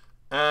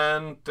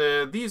 And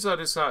these are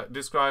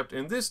described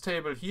in this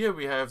table here.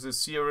 We have the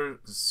CS02,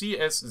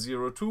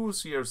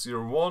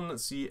 CS01,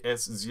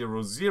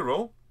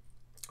 CS00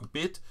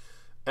 bit.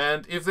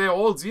 And if they're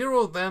all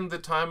 0, then the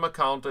timer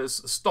counter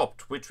is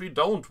stopped, which we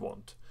don't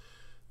want.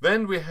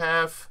 Then we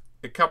have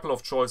a couple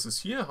of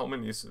choices here. How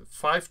many is it?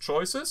 5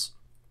 choices.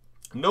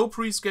 No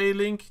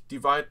prescaling,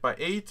 divide by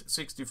 8,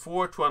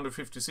 64,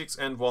 256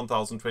 and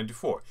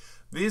 1024.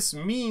 This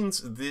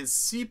means the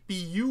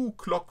CPU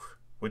clock,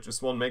 which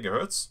is 1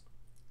 megahertz,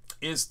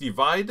 is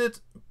divided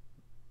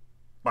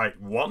by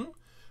 1,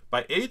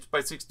 by 8,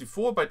 by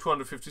 64, by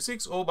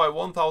 256 or by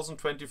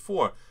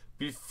 1024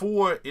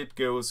 before it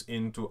goes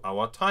into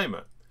our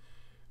timer.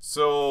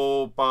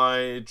 So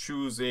by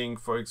choosing,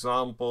 for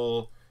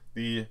example,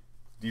 the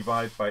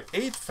divide by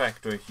 8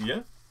 factor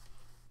here,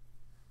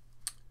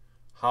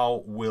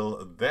 how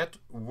will that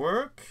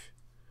work?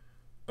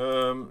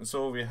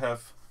 So we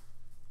have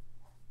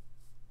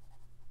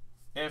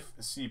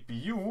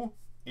FCPU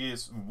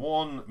is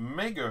 1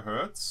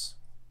 megahertz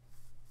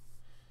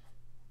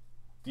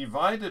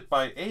divided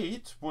by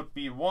 8 would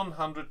be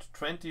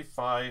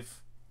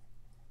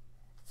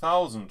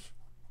 125,000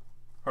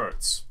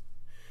 hertz.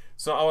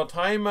 So our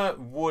timer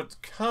would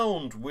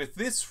count with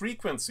this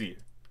frequency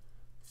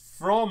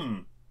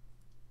from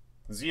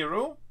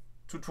 0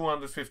 to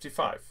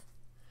 255.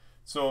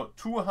 So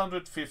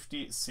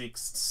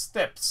 256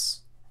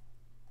 steps.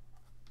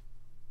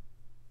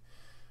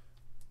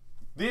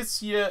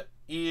 This here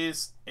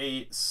is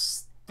a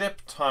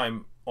step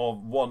time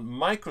of 1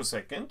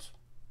 microsecond.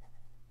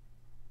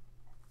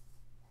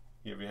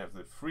 Here we have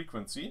the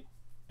frequency,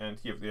 and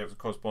here we have the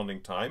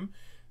corresponding time.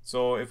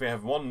 So if we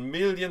have 1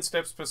 million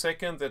steps per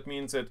second, that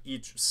means that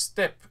each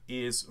step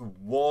is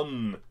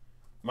 1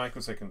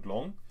 microsecond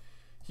long.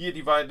 Here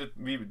we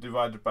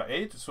divided by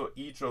 8, so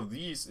each of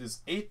these is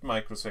 8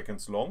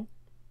 microseconds long.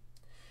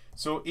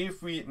 So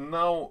if we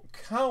now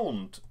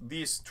count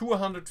these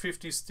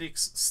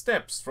 256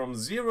 steps from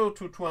 0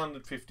 to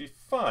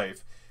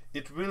 255,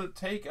 it will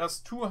take us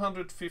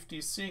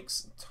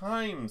 256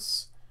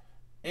 times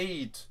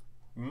 8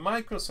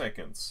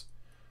 microseconds.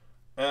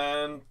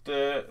 And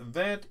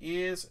that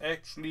is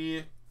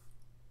actually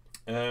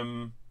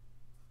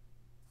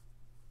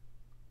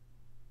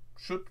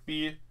should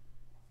be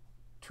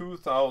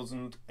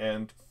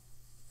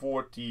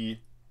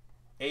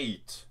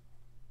 2048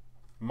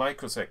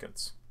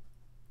 microseconds.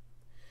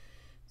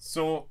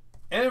 So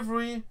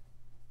every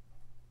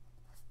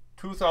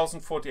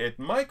 2048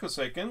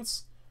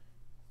 microseconds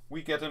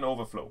we get an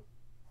overflow.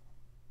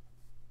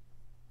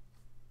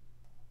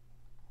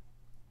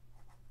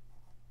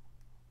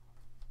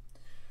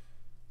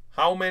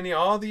 How many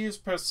are these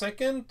per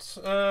second?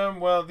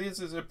 Well, this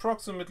is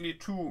approximately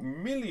 2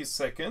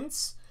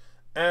 milliseconds,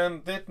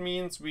 and that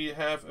means we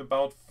have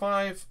about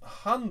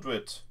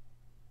 500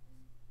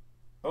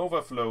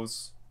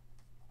 overflows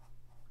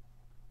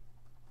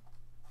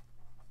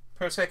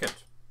per second.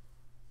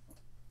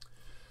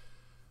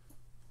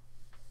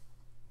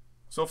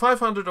 So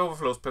 500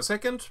 overflows per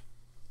second,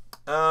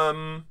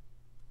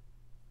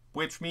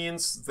 which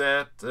means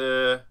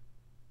that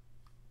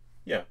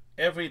yeah,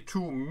 every 2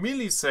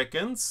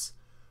 milliseconds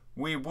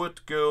we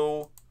would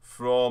go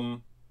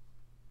from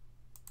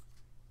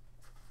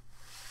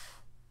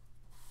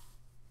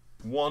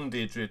 1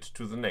 digit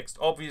to the next.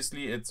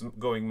 Obviously it's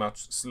going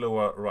much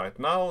slower right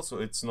now, so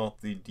it's not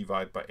the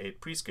divide by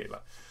 8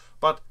 prescaler.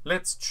 But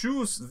let's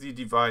choose the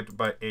divide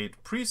by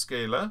 8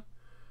 prescaler,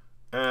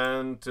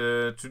 and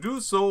to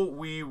do so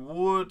we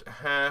would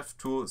have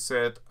to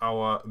set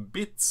our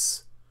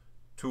bits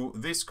to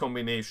this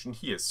combination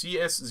here.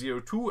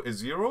 CS02 is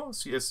 0,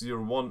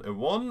 CS01 a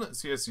 1,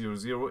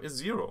 CS00 is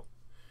 0.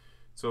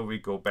 So we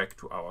go back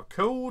to our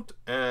code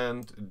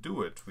and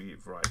do it. We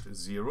write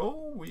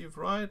 0, we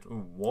write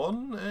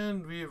 1,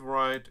 and we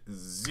write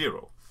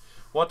 0.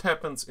 What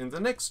happens in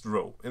the next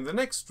row? In the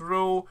next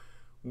row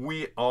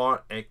we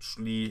are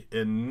actually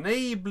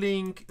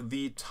enabling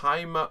the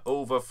timer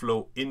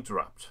overflow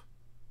interrupt.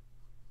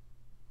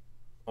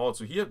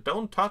 Also here,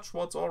 don't touch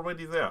what's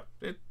already there.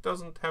 It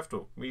doesn't have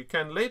to. We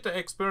can later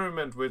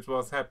experiment with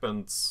what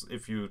happens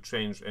if you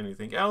change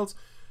anything else.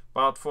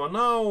 But for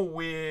now,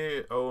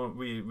 we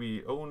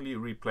only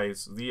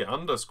replace the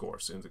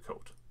underscores in the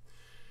code.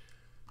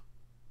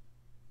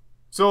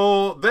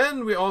 So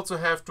then we also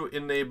have to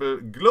enable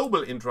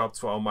global interrupts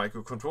for our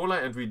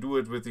microcontroller, and we do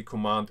it with the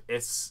command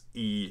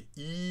SEI,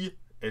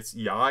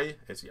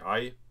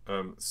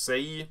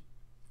 say,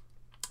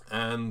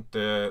 and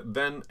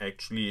then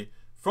actually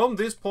from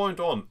this point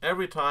on,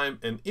 every time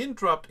an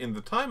interrupt in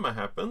the timer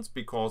happens,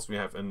 because we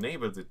have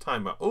enabled the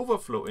timer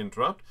overflow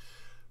interrupt,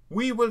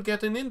 we will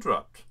get an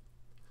interrupt.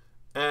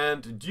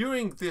 And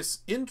during this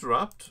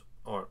interrupt,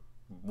 or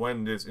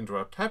when this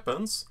interrupt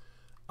happens,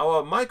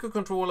 our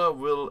microcontroller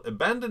will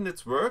abandon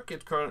its work,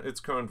 its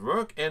current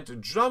work,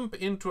 and jump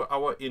into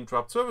our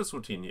interrupt service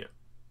routine here.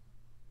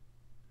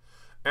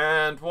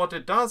 And what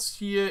it does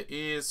here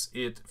is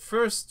it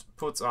first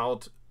puts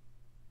out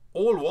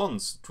all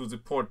ones to the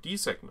port D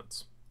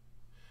segments.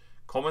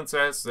 Comment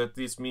says that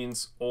this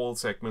means all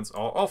segments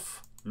are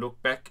off.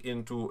 Look back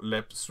into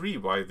lab 3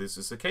 why this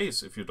is the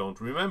case if you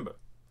don't remember.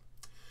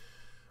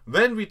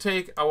 Then we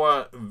take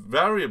our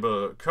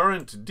variable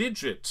current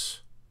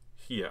digit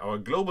here, our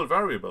global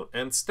variable,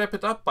 and step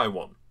it up by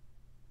 1.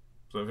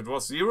 So if it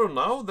was 0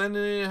 now, then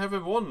we have a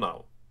 1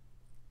 now.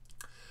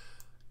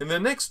 In the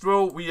next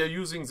row, we are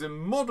using the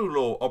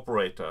modulo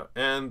operator,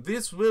 and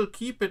this will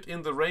keep it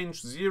in the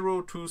range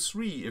 0 to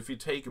 3 if we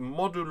take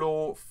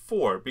modulo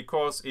 4,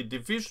 because a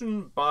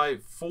division by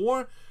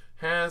 4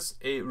 has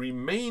a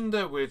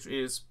remainder which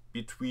is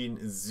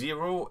between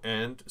 0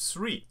 and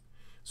 3.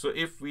 So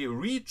if we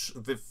reach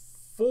the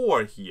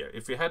 4 here,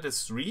 if we had a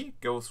 3,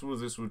 go through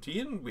this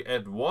routine, we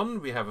add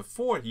 1, we have a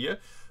 4 here,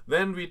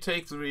 then we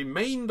take the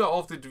remainder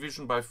of the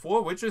division by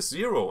 4, which is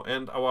 0,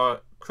 and our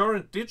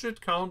current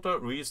digit counter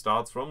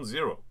restarts from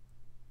 0.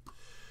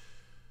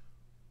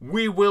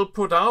 We will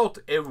put out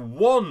a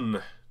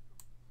 1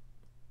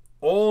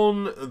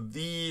 on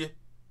the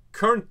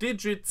current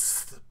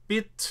digits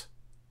bit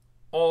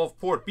of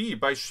port B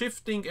by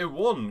shifting a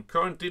 1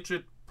 current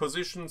digit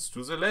positions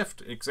to the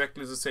left,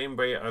 exactly the same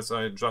way as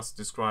I just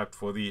described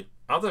for the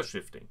other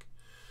shifting.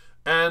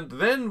 And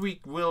then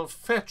we will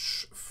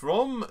fetch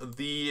from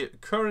the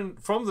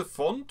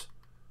font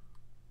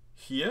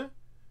here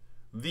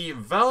the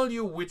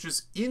value which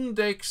is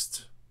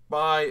indexed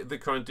by the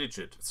current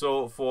digit.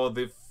 So for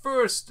the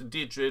first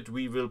digit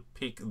we will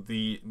pick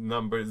the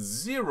number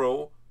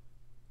 0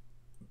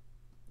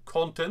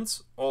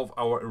 contents of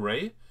our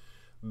array.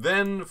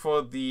 Then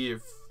for the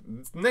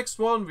next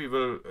one we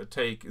will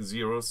take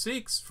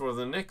 06, for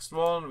the next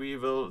one we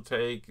will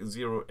take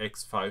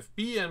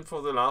 0x5b, and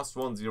for the last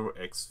one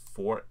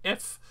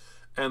 0x4f,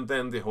 and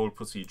then the whole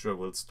procedure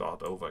will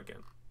start over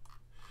again.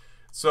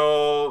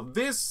 So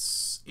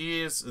this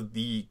is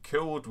the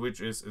code which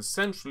is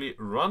essentially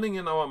running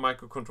in our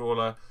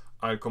microcontroller.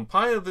 I'll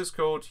compile this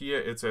code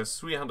here. It says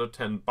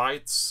 310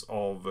 bytes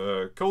of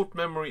code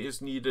memory is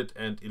needed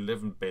and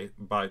 11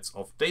 bytes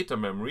of data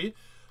memory.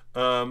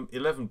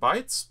 11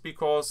 bytes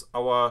because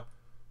our,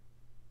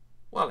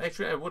 well,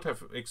 actually I would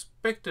have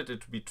expected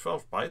it to be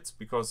 12 bytes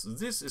because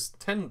this is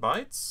 10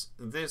 bytes,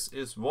 this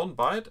is 1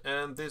 byte,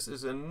 and this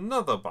is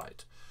another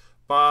byte.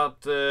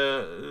 But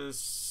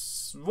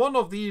one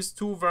of these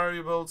two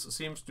variables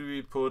seems to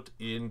be put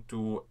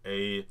into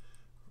a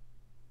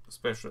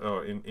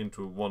special,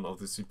 into one of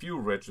the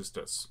CPU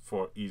registers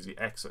for easy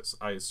access.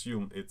 I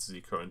assume it's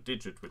the current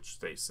digit which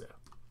stays there.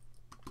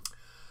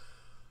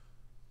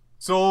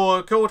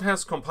 So code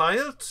has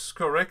compiled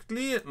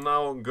correctly.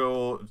 Now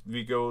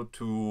we go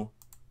to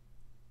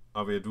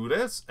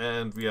AWS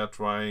and we are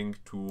trying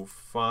to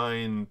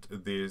find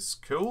this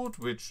code,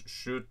 which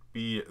should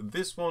be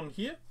this one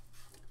here.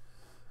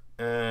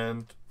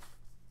 And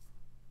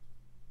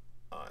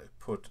I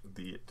put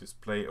the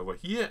display over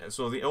here.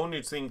 So the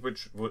only thing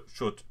which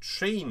should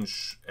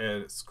change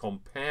as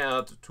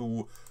compared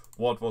to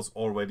what was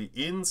already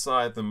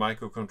inside the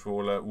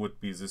microcontroller would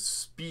be the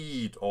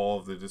speed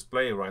of the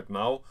display right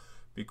now,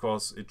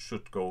 because it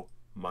should go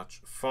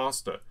much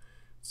faster.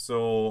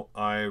 So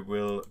I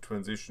will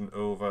transition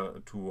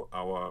over to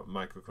our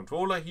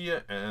microcontroller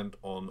here, and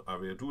on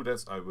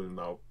AWS I will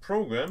now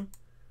program.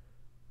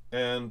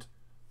 And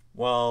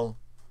well,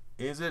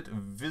 is it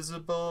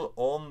visible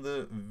on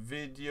the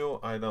video?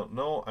 I don't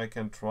know. I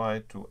can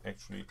try to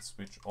actually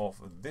switch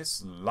off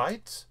this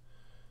light,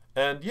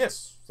 and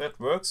yes, that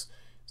works.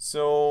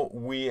 So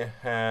we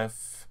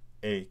have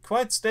a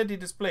quite steady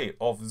display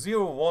of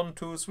 0, 1,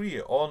 2,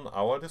 3 on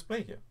our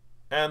display here.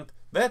 And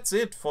that's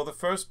it for the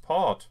first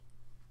part.